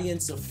an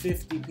audience of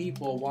 50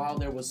 people while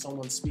there was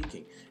someone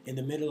speaking in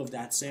the middle of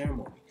that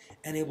ceremony.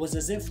 And it was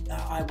as if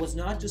I was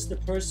not just a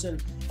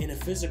person in a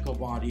physical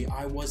body,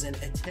 I was an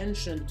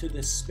attention to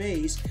the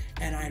space,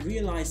 and I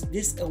realized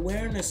this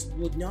awareness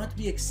would not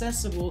be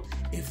accessible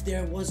if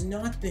there was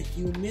not the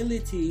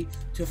humility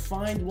to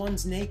find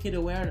one's naked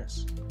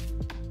awareness.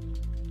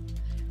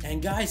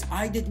 And guys,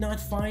 I did not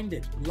find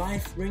it.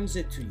 Life brings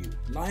it to you.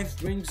 Life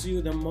brings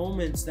you the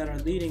moments that are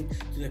leading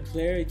to the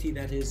clarity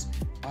that is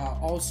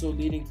also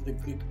leading to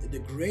the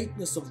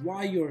greatness of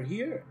why you're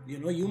here. You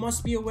know, you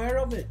must be aware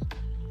of it.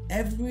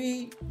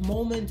 Every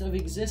moment of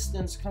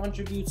existence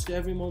contributes to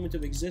every moment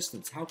of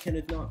existence. How can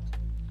it not?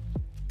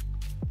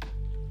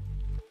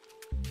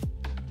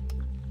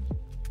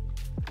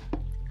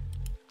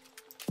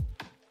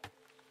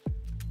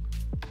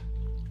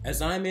 As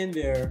I'm in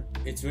there,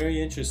 it's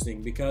very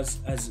interesting because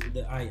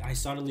I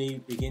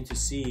suddenly begin to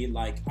see,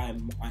 like,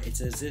 it's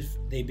as if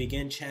they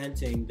begin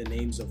chanting the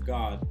names of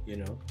God, you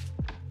know.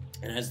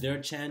 And as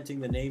they're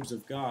chanting the names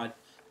of God,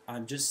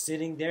 I'm just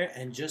sitting there,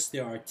 and just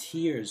there are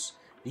tears.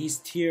 These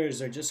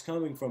tears are just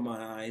coming from my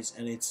eyes,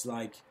 and it's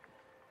like,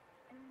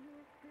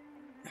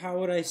 how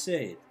would I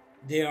say it?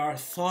 They are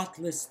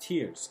thoughtless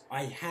tears.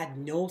 I had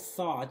no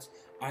thought.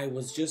 I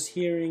was just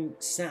hearing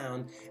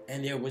sound,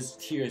 and there was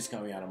tears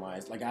coming out of my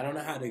eyes. Like, I don't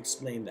know how to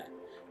explain that,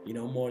 you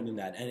know, more than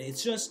that. And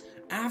it's just,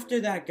 after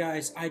that,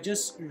 guys, I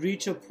just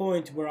reach a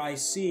point where I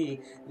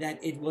see that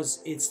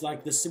it's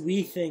like this,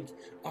 we think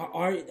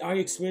our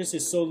experience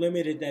is so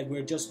limited that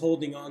we're just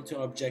holding on to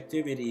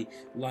objectivity,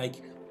 and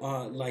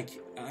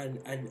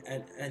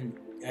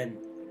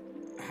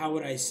how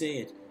would I say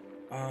it?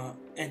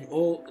 And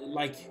all,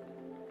 like,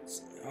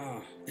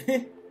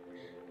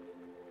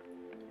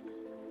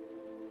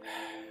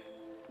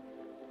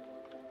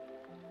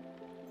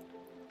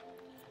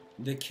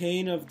 the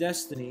cane of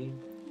destiny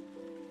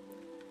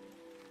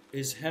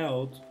is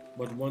held,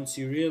 but once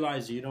you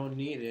realize you don't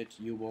need it,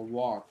 you will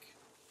walk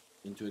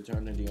into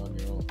eternity on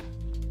your own.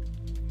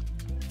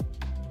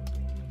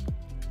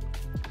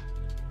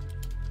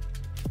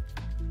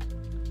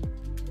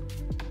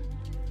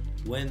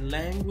 When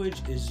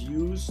language is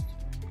used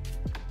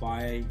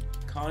by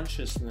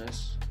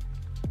consciousness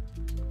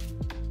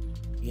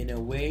in a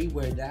way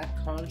where that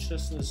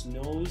consciousness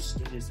knows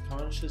it is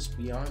conscious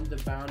beyond the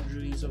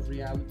boundaries of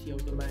reality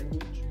of the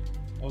language,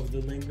 of the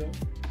lingo,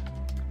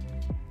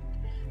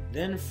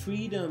 then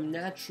freedom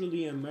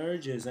naturally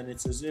emerges, and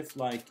it's as if,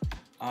 like,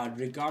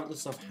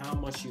 regardless of how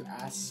much you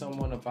ask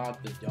someone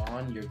about the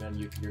dawn,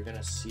 you're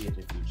gonna see it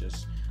if you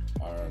just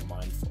are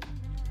mindful.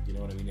 You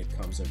know what I mean? It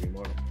comes every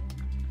morning.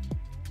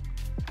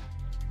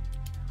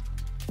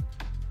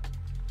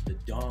 The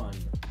dawn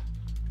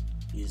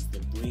is the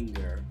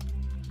bringer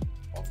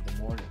of the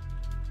morning.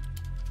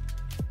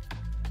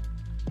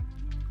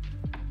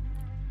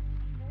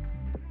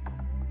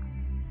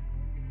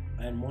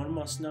 And one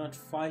must not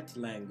fight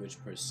language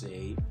per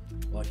se,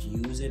 but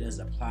use it as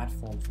a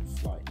platform for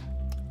flight.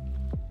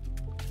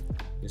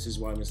 This is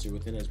why Mr.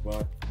 Within has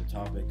brought the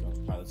topic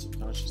of pilots of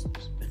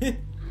consciousness.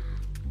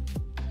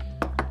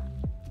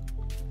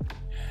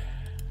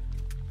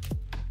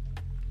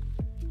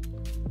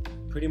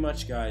 Pretty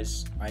much,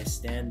 guys, I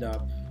stand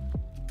up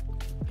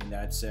in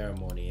that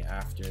ceremony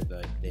after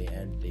they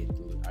end.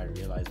 I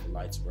realized the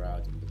lights were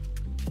out in the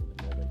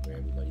moment where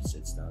everybody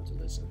sits down to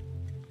listen,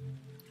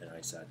 and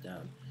I sat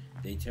down.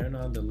 They turn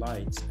on the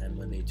lights, and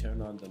when they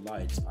turn on the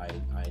lights, I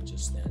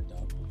just stand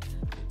up.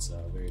 It's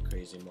a very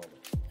crazy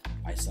moment.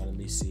 I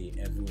suddenly see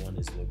everyone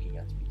is looking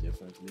at me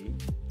differently,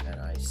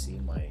 and I see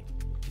my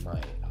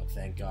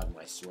thank God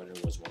my sweater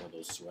was one of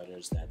those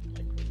sweaters that,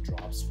 like, when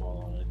drops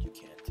fall on it, you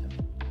can't tell.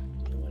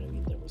 You know what I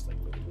mean? There was, like,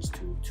 it was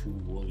too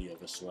woolly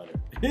of a sweater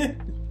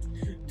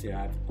to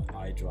have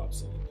eye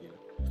drops in it, you know.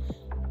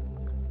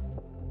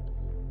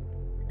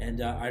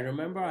 And I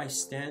remember I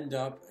stand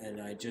up, and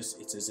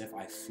it's as if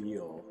I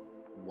feel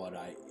why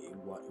I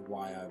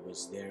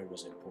was there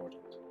was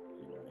important.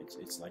 You know,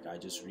 it's like I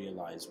just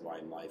realized why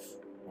life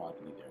brought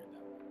me there in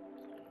that moment.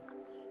 You know?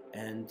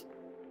 And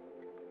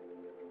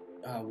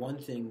one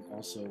thing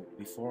also,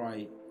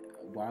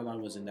 while I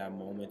was in that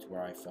moment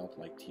where I felt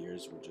like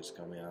tears were just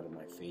coming out of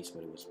my face,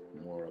 but it was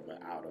more of an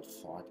out of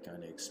thought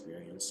kind of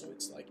experience. So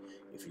it's like,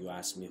 if you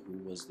ask me who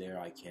was there,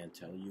 I can't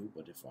tell you.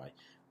 But if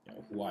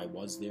who I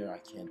was there, I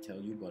can't tell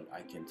you. But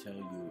I can tell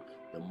you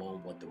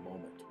what the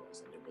moment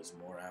was, and it was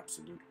more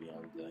absolute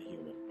beyond the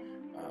human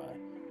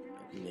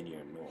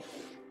linear norm.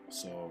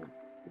 So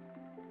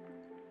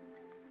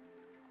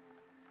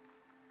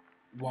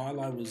while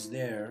I was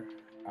there,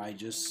 a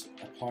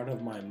part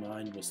of my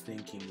mind was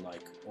thinking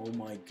like, oh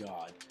my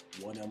God,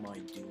 what am I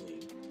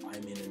doing?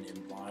 I'm in an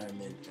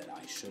environment that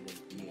I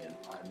shouldn't be in.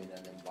 I'm in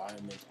an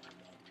environment I'm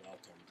not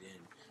welcomed in.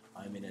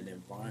 I'm in an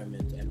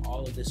environment, and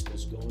all of this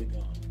was going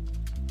on.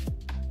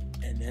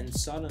 And then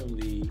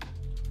suddenly,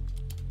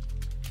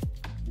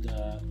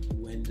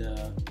 when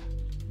the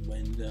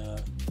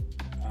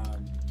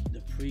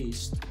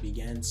priest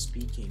began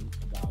speaking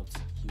about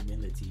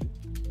humility,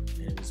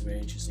 and it was very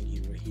interesting. He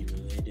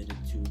related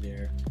it to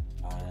their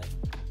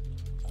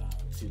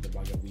through the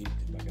Bhagavad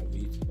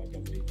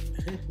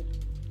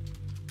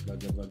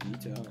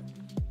Gita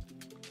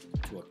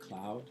to a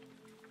cloud,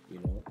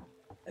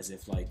 as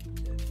if like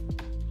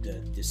the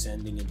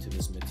descending into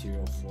this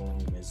material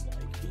form is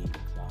like being a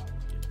cloud,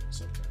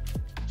 something like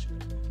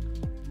that.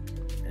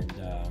 And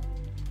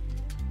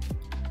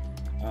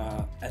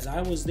as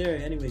I was there,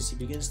 anyways, he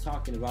begins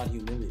talking about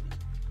humility,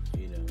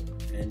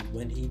 and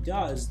when he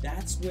does,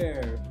 that's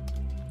where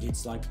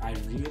it's like I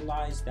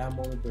realized that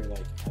moment where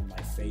like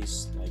my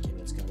face, like,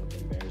 it's kind of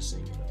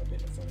embarrassing, I've been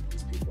in front of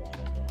these people, I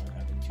don't know, I'm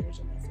having tears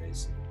on my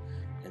face,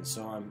 and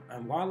so I'm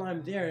while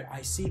I'm there,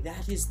 I see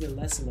that is the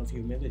lesson of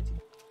humility.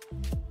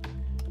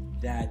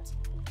 That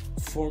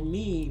for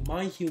me,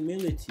 my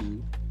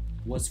humility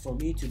was for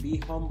me to be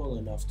humble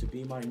enough to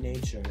be my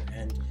nature,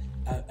 and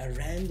a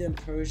random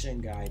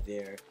Persian guy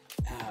there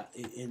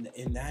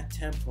in that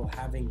temple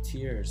having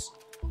tears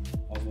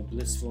of a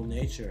blissful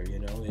nature,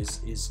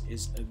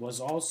 it was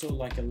also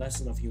like a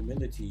lesson of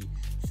humility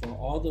for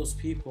all those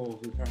people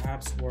who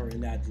perhaps were in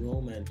that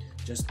room and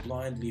just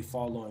blindly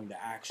following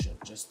the action,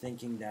 just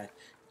thinking that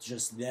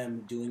just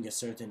them doing a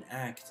certain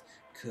act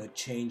could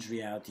change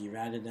reality,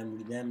 rather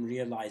than them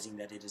realizing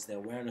that it is the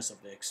awareness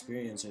of the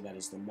experiencer that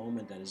is the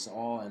moment, that is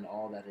all, and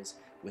all that is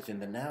within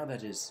the now,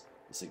 that is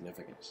the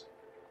significance.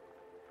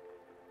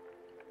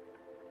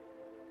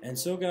 And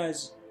so,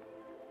 guys,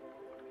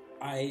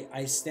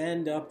 I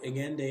stand up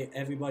again.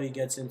 Everybody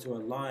gets into a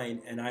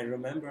line, and I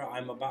remember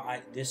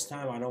this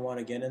time I don't want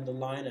to get in the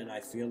line, and I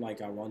feel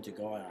like I want to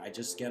go. I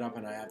just get up,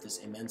 and I have this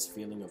immense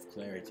feeling of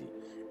clarity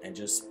and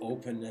just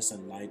openness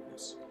and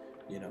lightness,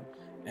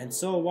 And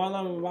so while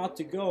I'm about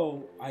to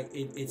go,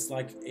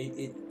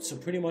 so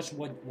pretty much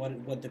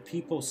what the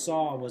people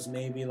saw was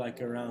maybe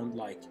like around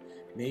like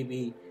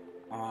maybe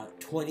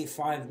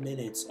 25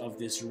 minutes of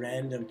this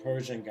random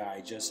Persian guy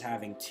just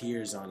having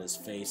tears on his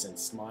face and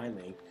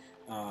smiling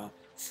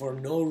for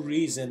no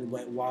reason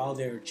while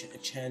they're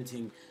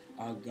chanting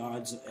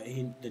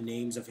the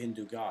names of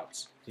Hindu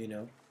gods,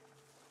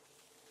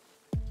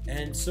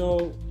 And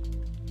so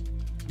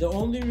the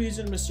only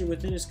reason Mr.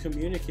 Within is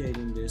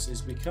communicating this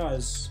is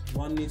because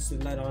one needs to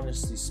let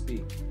honesty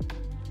speak.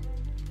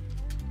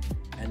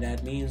 And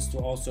that means to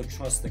also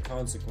trust the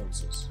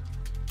consequences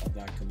of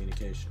that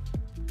communication.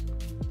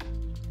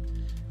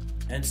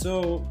 And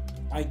so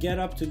I get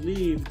up to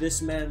leave.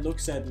 This man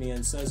looks at me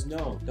and says,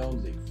 "No,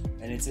 don't leave."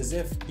 And it's as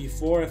if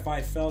before, if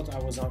I felt I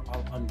was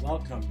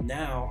unwelcome,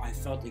 now I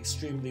felt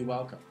extremely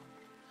welcome.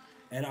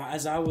 And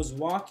as I was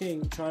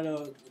walking, trying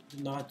to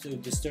not to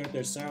disturb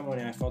their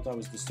ceremony, I felt I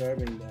was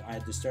disturbing. I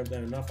had disturbed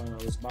them enough, and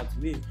I was about to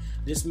leave.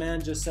 This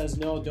man just says,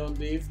 "No, don't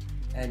leave,"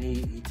 and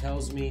he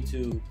tells me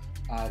to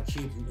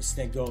keep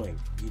going.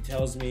 He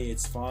tells me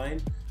it's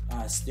fine,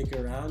 stick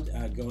around,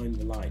 go in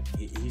the line.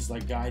 He's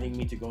like guiding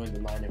me to go in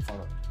the line in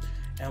front of him.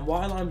 And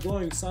while I'm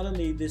going,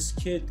 suddenly this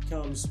kid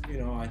comes.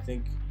 I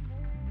think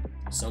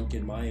some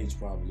kid my age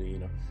probably.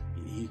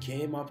 He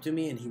came up to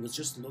me and he was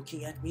just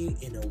looking at me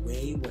in a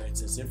way where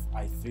it's as if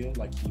I feel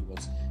like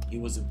he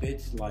was a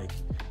bit like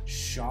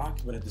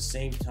shocked, but at the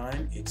same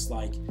time it's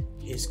like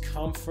his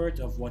comfort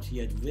of what he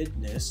had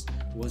witnessed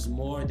was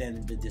more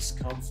than the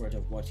discomfort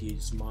of what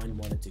his mind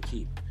wanted to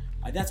keep.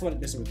 That's what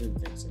Mr. Within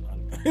thinks, and I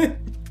don't know.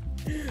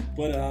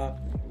 But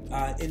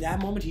in that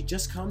moment he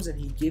just comes and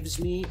he gives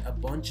me a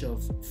bunch of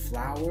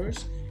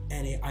flowers.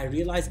 And I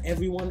realize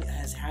everyone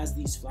has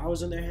these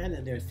flowers in their hand,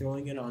 and they're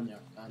throwing it on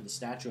the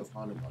statue of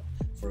Hanuman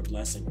for a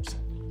blessing or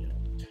something,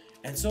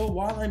 And so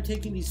while I'm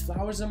taking these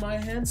flowers in my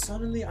hand,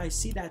 suddenly I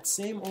see that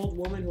same old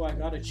woman who I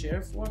got a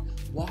chair for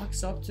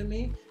walks up to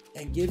me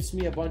and gives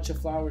me a bunch of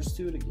flowers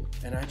too to give.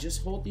 And I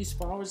just hold these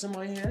flowers in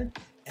my hand,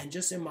 and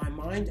just in my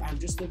mind, I'm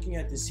just looking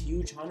at this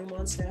huge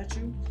Hanuman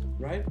statue,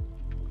 right?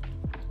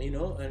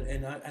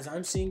 As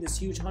I'm seeing this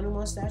huge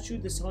Hanuman statue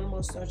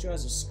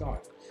has a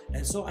scarf.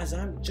 And so as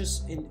I'm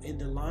just in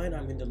the line,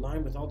 I'm in the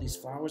line with all these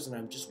flowers, and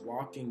I'm just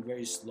walking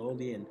very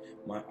slowly, and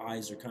my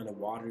eyes are kind of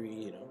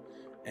watery,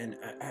 And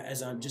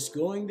as I'm just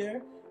going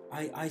there,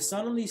 I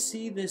suddenly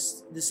see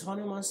this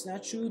Hanuman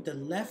statue, the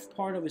left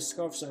part of his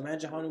scarf. So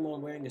imagine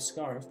Hanuman wearing a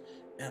scarf,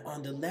 and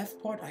on the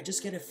left part, I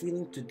just get a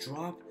feeling to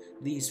drop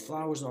these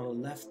flowers on the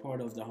left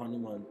part of the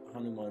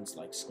Hanuman's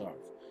like scarf.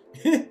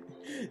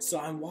 So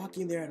I'm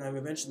walking there, and I'm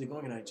eventually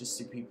going, and I just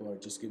see people are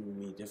just giving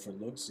me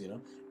different looks, you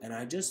know, and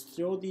I just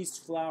throw these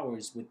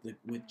flowers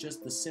with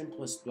just the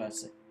simplest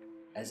blessing,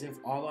 as if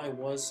all I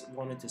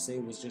wanted to say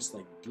was just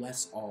like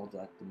bless all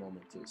that the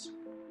moment is,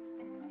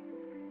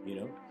 you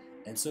know.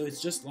 And so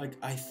it's just like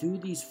I threw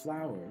these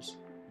flowers,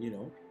 you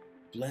know,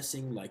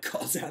 blessing like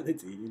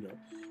causality, you know,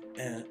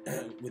 and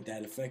with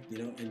that effect, you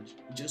know, and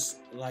just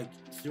like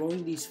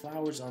throwing these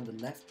flowers on the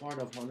left part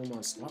of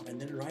Hanuman's scarf.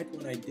 And then right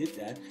when I did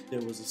that,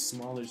 there was a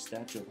smaller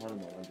statue of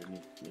Hanuman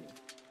underneath, you know.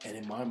 And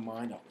in my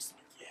mind, I was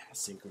like, yeah,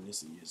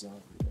 synchronicity is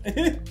on.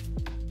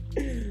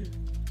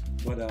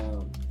 But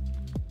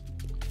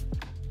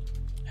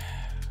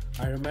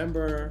I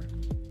remember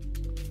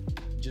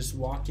just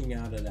walking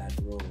out of that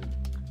room.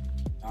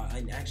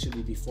 And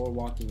actually, before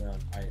walking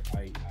out, I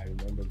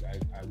remember I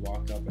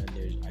walk up and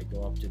I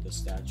go up to the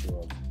statue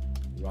of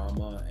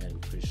Rama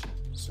and Krishna.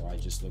 So I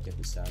just look at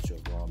the statue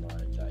of Rama,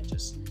 and I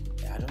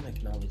don't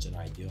acknowledge an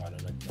ideal. I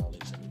don't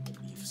acknowledge any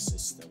belief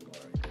system, or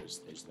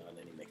there's not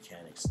any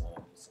mechanics.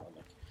 It's not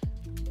like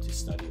to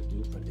study a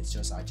blueprint. It's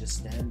just I just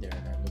stand there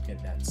and I look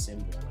at that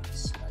symbol, and I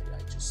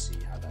just see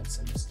how that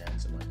symbol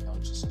stands in my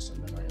consciousness,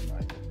 and then I am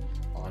either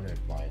honored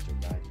by it or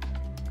guided.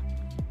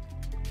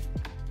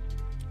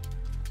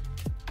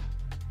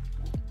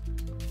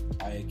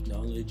 I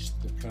acknowledged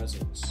the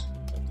presence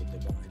of the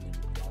divine in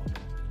Rama,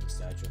 the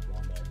statue of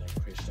Rama, and then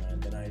Krishna.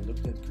 And then I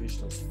looked at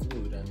Krishna's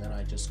flute, and then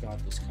I just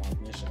got this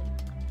cognition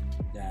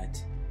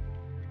that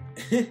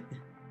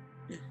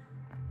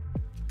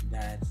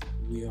that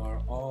we are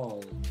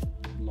all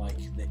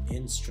like the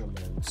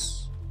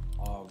instruments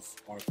of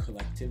our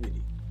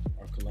collectivity,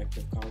 our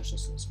collective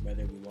consciousness,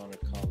 whether we want to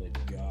call it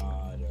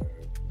God or,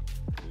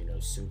 you know,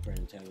 super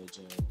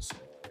intelligence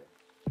or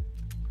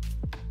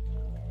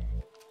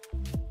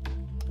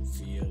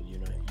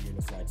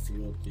unified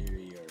field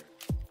theory or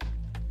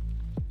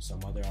some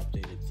other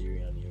updated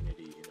theory on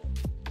unity, you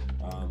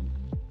know.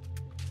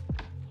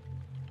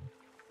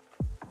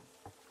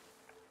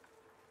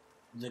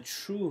 The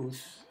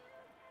truth,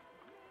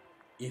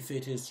 if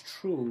it is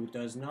true,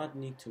 does not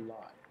need to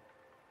lie.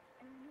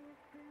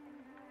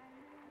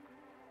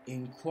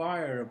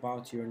 Inquire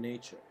about your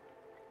nature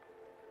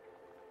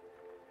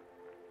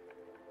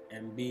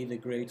and be the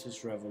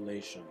greatest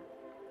revelation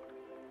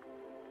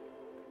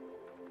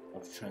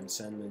of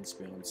transcendence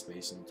beyond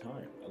space and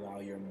time. Allow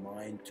your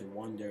mind to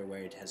wander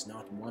where it has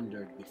not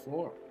wandered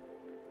before.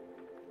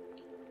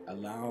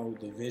 Allow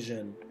the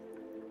vision,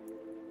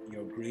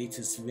 your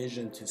greatest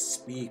vision, to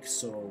speak,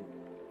 so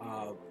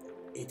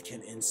it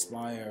can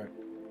inspire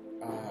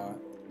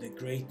the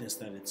greatness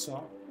that it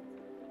saw.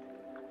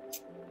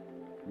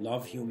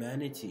 Love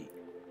humanity,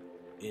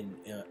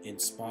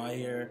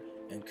 inspire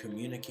and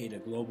communicate a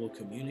global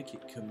community.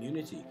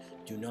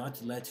 Do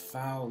not let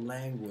foul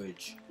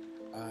language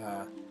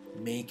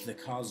make the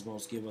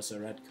cosmos give us a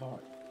red card.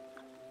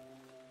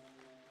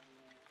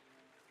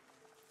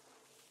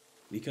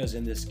 Because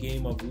in this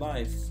game of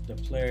life, the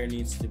player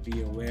needs to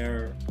be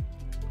aware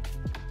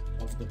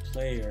of the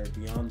player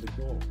beyond the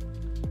goal.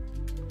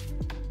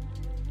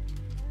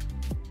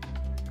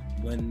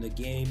 When the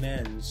game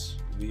ends,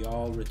 we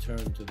all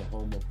return to the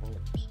home of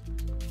homes.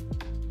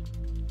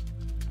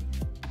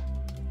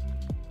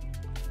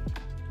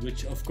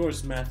 Which, of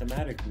course,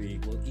 mathematically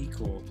will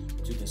equal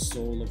to the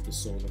soul of the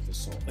soul of the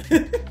soul.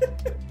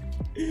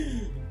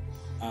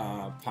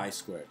 Pi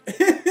squared.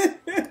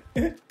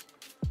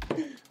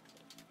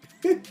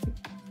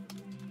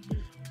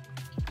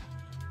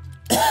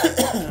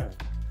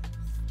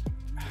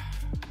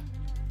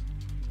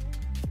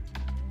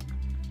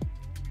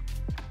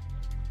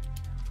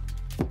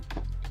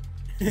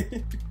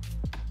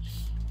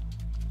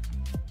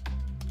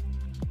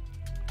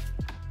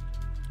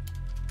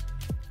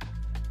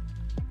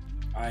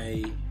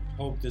 I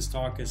hope this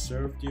talk has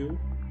served you.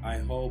 I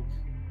hope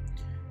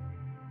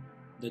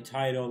the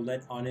title,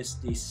 Let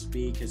Honesty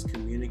Speak, has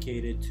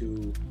communicated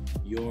to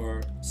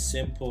your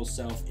simple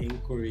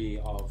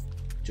self-inquiry of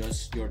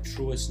just your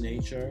truest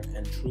nature,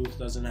 and truth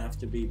doesn't have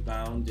to be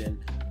bound in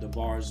the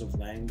bars of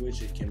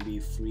language. It can be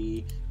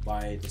free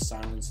by the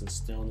silence and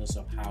stillness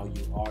of how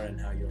you are and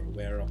how you're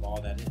aware of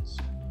all that is,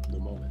 the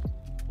moment.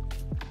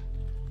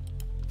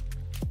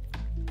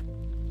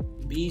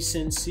 Be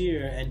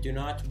sincere and do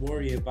not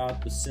worry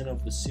about the sin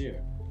of the seer.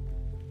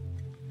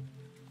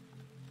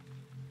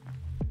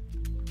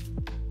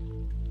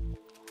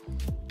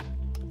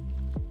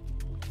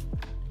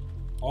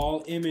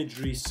 All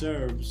imagery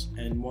serves,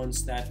 and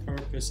once that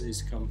purpose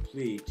is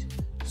complete,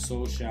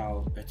 so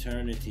shall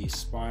eternity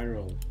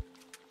spiral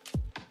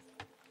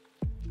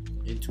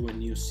into a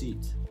new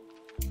seat.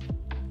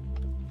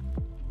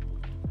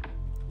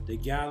 The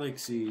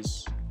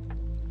galaxies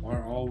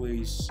are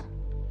always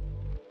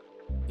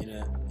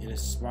in a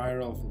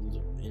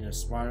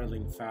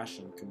spiraling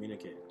fashion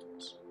communicating to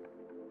us.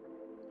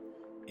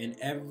 In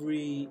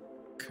every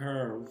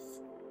curve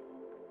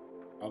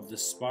of the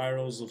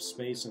spirals of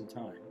space and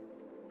time,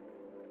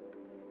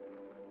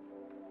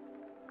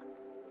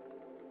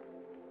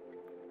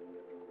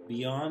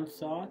 beyond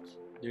thought,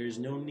 there is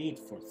no need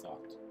for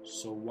thought.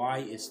 So why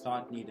is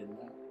thought needed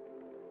now?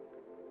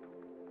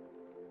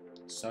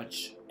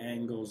 Such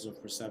angles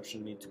of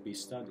perception need to be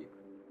studied.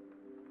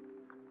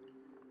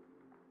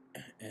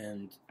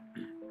 And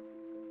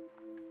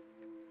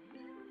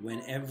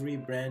when every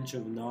branch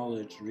of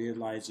knowledge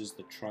realizes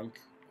the trunk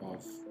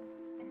of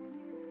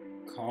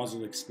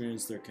causal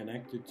experience they're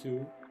connected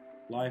to,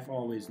 life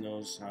always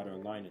knows how to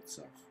align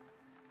itself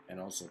and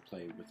also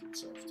play with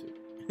itself too.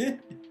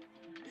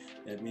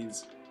 That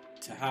means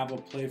to have a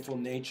playful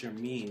nature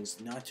means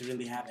not to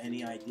really have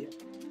any idea.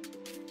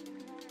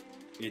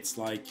 It's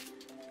like,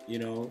 you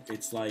know,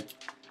 it's like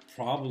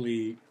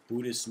probably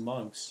Buddhist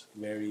monks,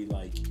 very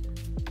like,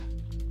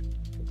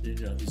 you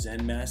know,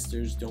 Zen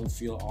masters don't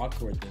feel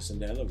awkwardness in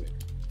the elevator,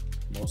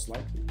 most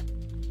likely.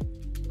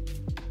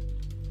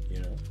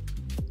 You know,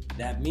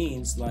 that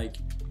means like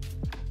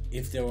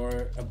if there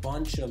were a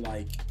bunch of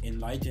like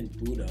enlightened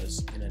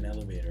Buddhas in an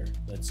elevator,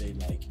 let's say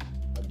like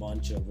a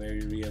bunch of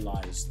very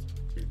realized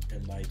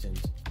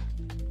enlightened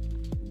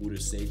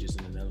Buddhist sages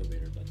in an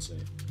elevator, let's say,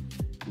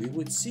 we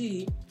would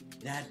see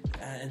that,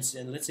 and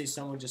let's say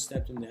someone just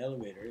stepped in the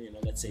elevator, you know,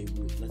 let's say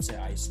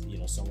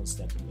someone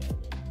stepped in the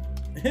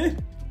elevator.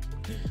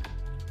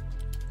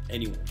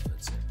 Anyone,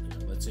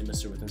 let's say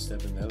Mr. Within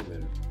stepped in the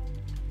elevator.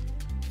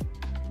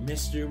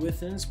 Mr.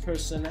 Within's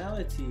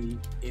personality,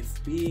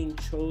 if being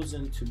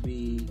chosen to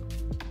be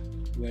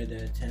where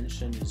the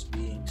attention is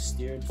being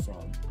steered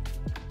from,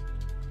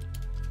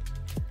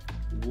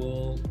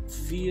 will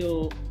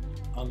feel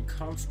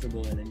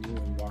uncomfortable in a new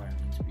environment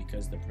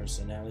because the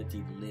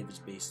personality lives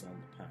based on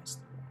the past.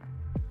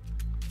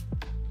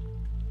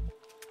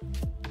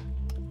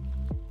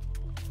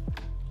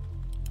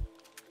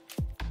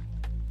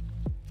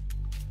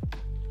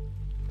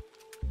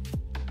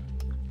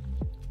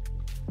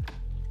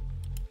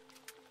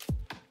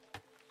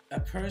 A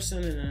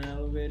person in an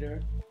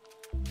elevator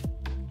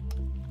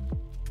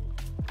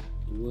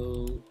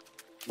will,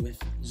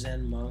 with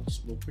Zen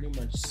monks, will pretty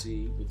much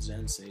see, with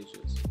Zen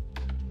sages,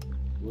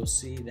 will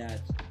see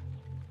that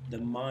the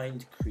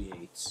mind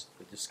creates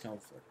the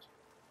discomfort.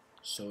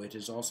 So it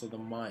is also the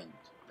mind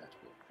that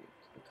will create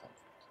the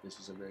comfort. This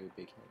is a very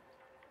big hint.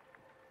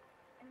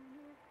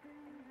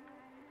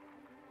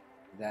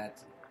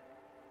 That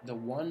the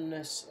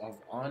oneness of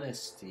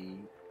honesty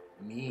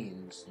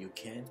means you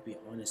can't be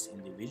honest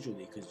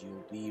individually because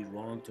you'll be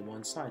wrong to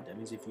one side. That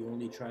means if you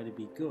only try to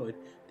be good,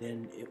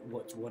 then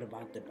what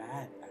about the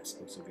bad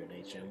aspects of your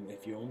nature? And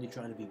if you're only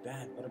trying to be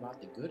bad, what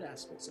about the good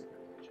aspects of your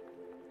nature?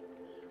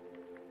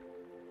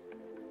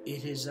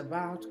 It is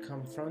about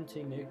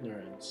confronting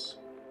ignorance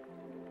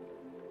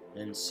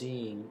and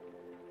seeing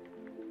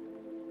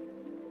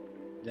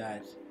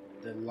that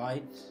the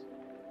light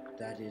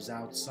that is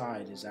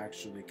outside is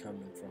actually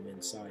coming from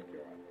inside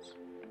your eyes.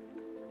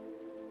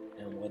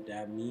 And what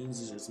that means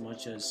is, as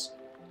much as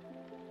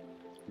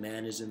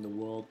man is in the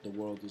world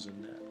is in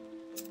man.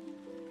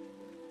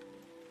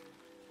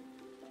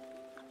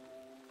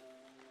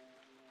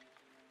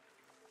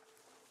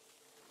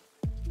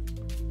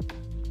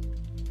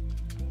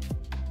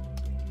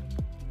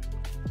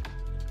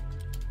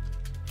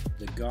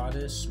 The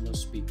goddess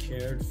must be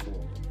cared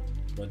for,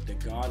 but the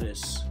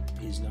goddess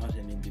is not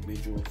an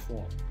individual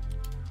form.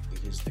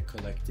 It is the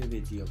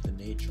collectivity of the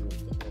nature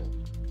of the whole.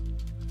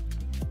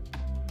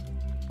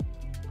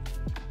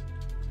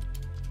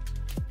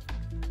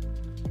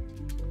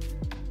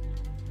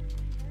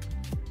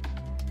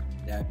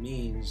 That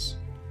means,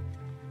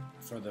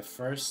 for the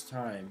first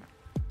time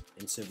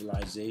in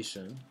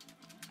civilization,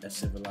 a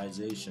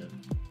civilization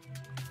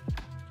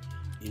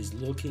is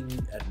looking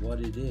at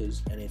what it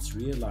is and it's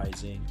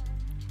realizing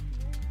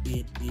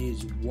it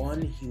is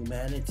one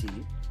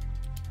humanity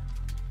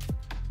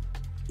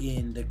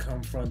in the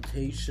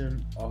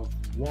confrontation of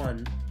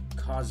one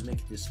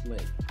cosmic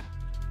display.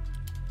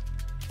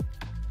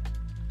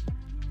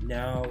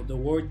 Now, the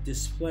word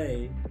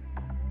display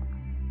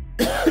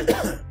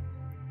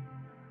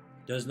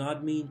does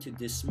not mean to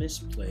dismiss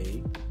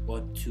play,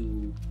 but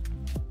to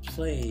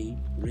play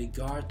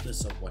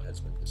regardless of what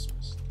has been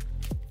dismissed.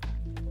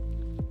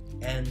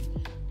 And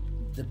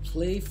the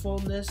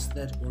playfulness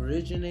that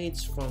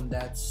originates from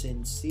that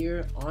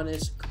sincere,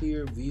 honest,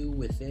 clear view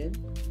within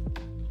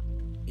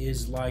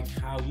is like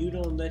how you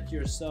don't let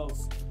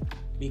yourself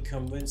be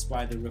convinced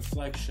by the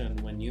reflection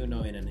when you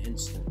know in an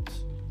instant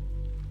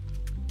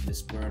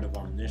this bird of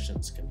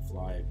omniscience can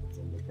fly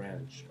from the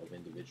branch of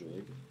individual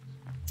ignorance.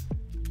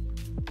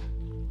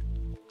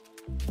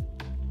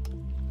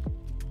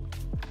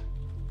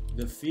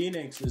 The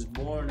phoenix is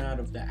born out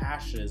of the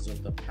ashes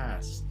of the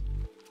past,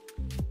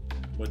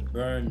 but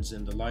burns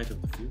in the light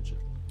of the future.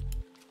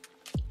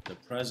 The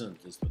present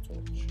is the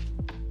torch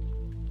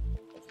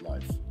of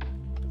life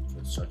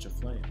for such a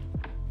flame.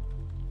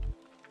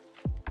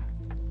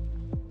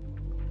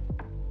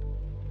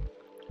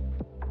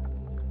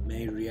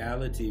 May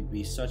reality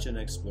be such an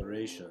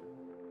exploration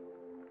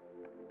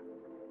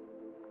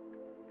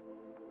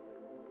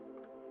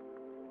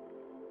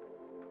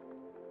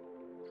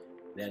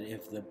that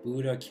if the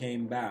Buddha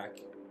came back,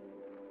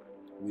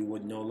 we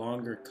would no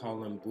longer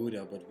call him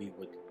Buddha, but we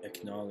would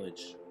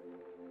acknowledge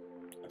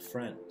a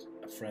friend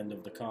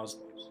of the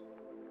cosmos.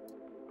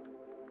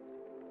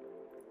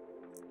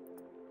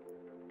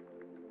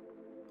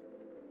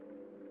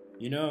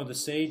 You know, the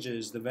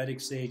sages, the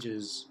Vedic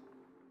sages,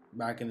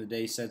 back in the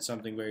day said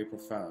something very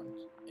profound.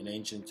 In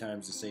ancient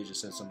times, the sages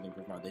said something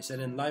profound. They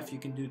said in life you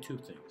can do two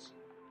things.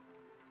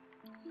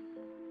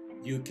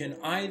 You can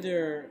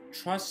either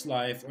trust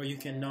life or you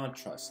cannot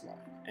trust life.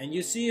 And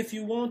you see, if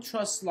you won't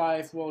trust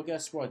life, well,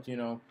 guess what,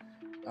 you're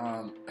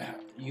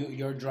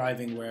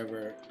driving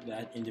wherever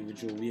that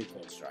individual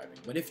vehicle is driving.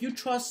 But if you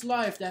trust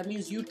life, that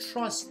means you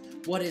trust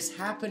what is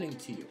happening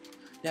to you.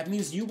 That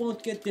means you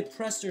won't get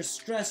depressed or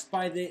stressed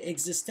by the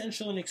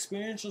existential and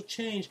experiential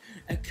change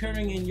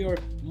occurring in your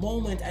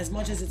moment as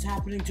much as it's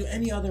happening to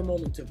any other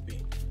moment of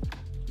being.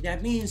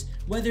 That means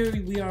whether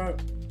we are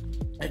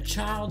a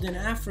child in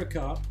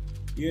Africa,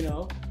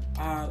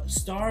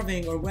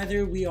 starving, or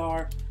whether we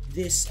are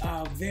this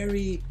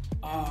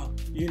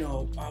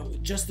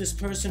just this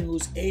person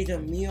who's ate a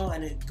meal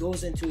and it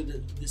goes into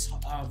this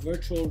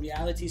virtual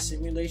reality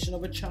simulation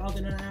of a child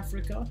in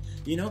Africa,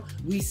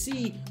 we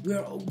see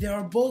there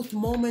are both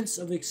moments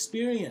of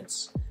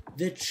experience.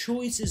 The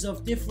choice is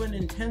of different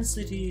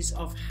intensities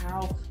of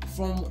how,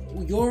 from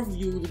your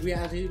view, the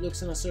reality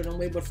looks in a certain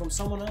way, but from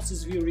someone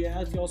else's view,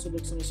 reality also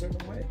looks in a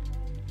certain way.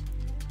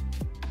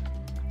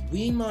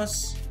 We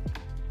must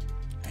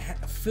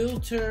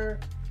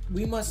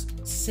we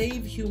must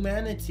save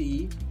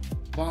humanity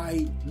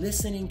by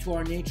listening to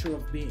our nature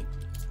of being,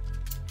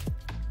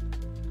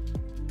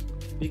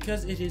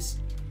 because it is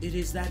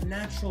that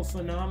natural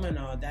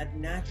phenomena, that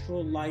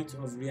natural light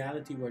of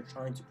reality we're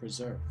trying to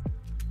preserve.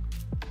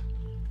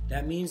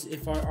 That means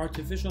if our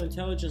artificial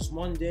intelligence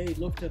one day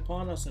looked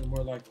upon us and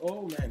were like,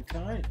 oh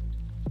mankind,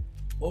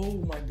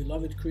 oh my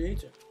beloved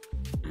creator,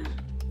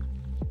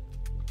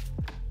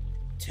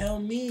 tell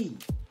me,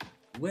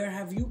 where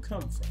have you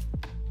come from?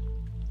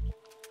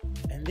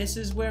 And this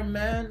is where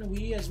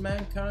we as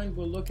mankind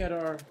will look at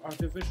our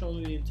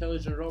artificially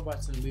intelligent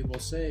robots and we will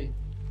say,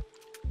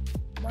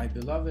 my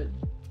beloved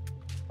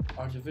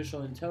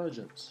artificial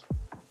intelligence,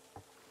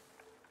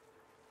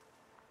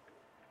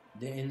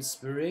 the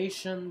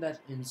inspiration that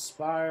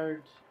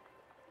inspired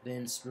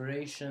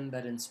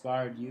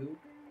you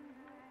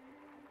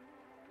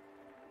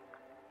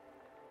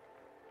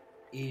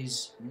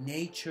is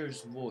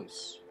nature's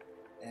voice,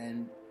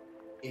 and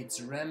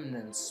its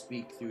remnants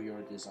speak through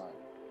your design.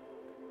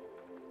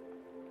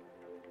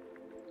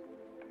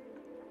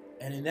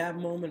 And in that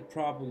moment,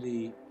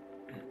 probably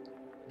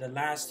the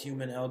last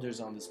human elders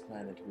on this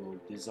planet will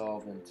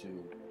dissolve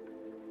into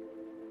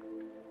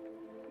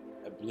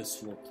a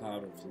blissful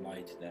cloud of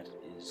light that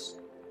is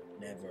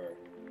never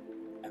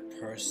a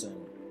person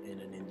in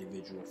an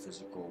individual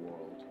physical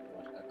world,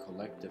 but a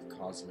collective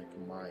cosmic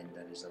mind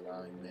that is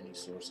allowing many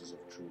sources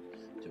of truth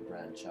to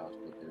branch out,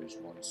 but there is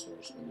one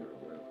source when you're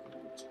aware of the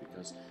roots,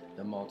 because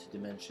the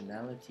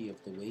multidimensionality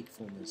of the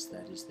wakefulness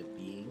that is the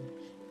being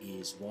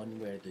is one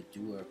where the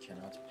doer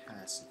cannot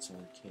pass its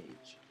own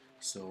cage.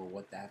 So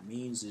what that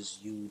means is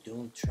you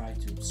don't try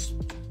to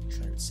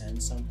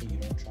transcend something, you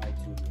don't try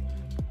to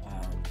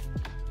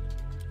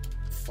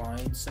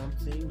find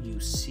something, you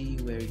see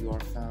where you are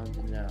found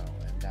now,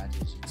 and that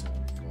is its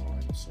own flow,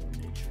 and so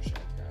nature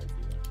shall guide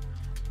you,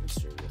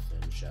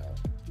 Mr.Within shall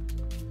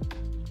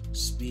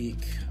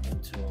speak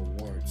until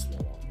words no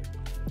longer be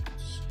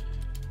words,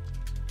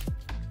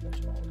 but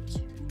always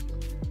heard.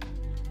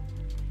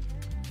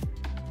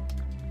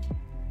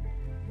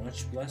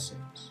 Much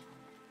blessings,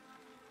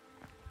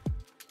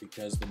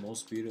 because the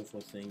most beautiful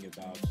thing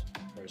about a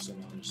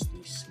person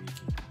honestly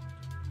speaking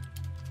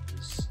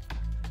is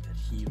that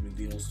he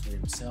reveals to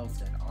himself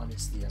that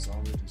honesty has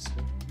already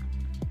spoken.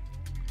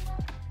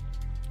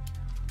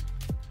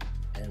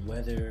 And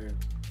whether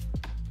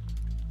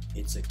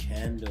it's a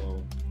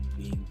candle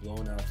being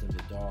blown out in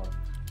the dark,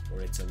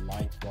 or it's a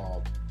light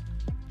bulb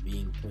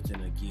being put in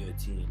a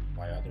guillotine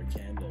by other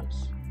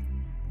candles,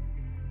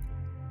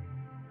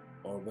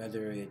 or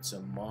whether it's a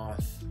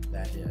moth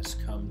that has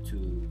come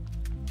to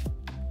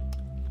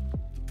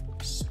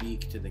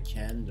speak to the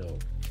candle,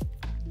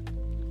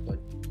 but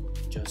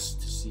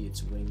just to see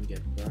its wing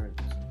get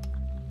burned.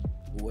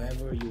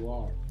 Whoever you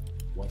are,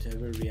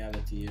 whatever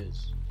reality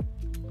is,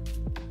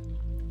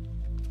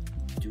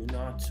 do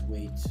not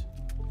wait.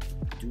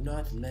 Do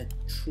not let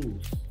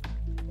truth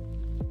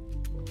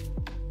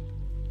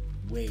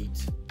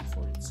wait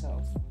for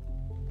itself.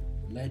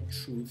 Let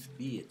truth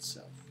be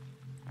itself.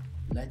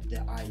 Let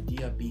the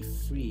idea be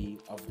free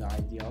of the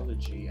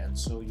ideology, and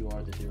so you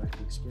are the direct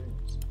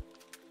experience.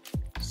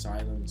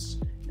 Silence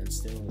and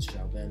stillness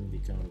shall then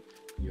become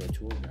your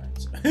tour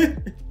guides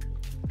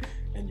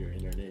and your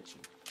inner nature.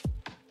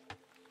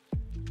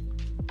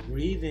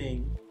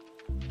 Breathing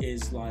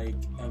is like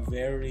a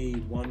very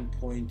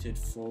one-pointed,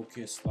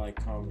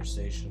 focused-like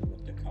conversation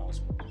with the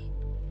cosmos.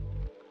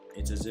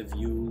 It's as if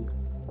you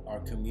are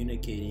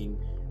communicating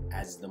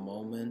as the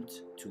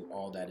moment to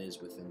all that is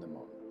within the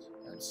moment.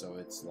 And so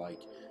it's like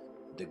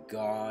the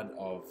God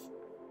of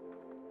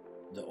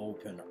the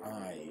open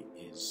eye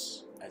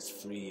is as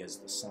free as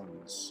the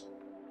sun's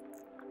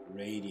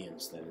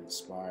radiance that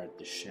inspired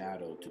the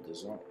shadow to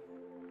dissolve,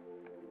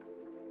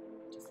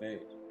 to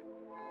fade.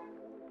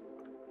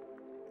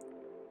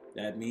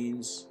 That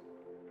means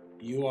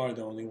you are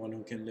the only one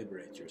who can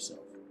liberate yourself.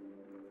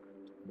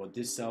 But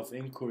this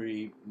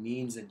self-inquiry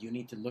means that you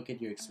need to look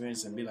at your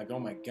experience and be like, oh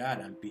my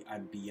God,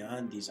 I'm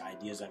beyond these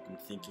ideas I've been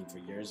thinking for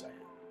years I am.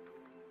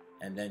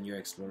 And then your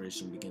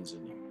exploration begins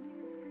anew.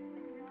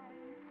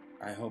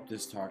 I hope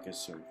this talk has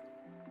served.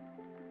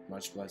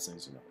 Much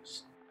blessings and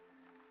always.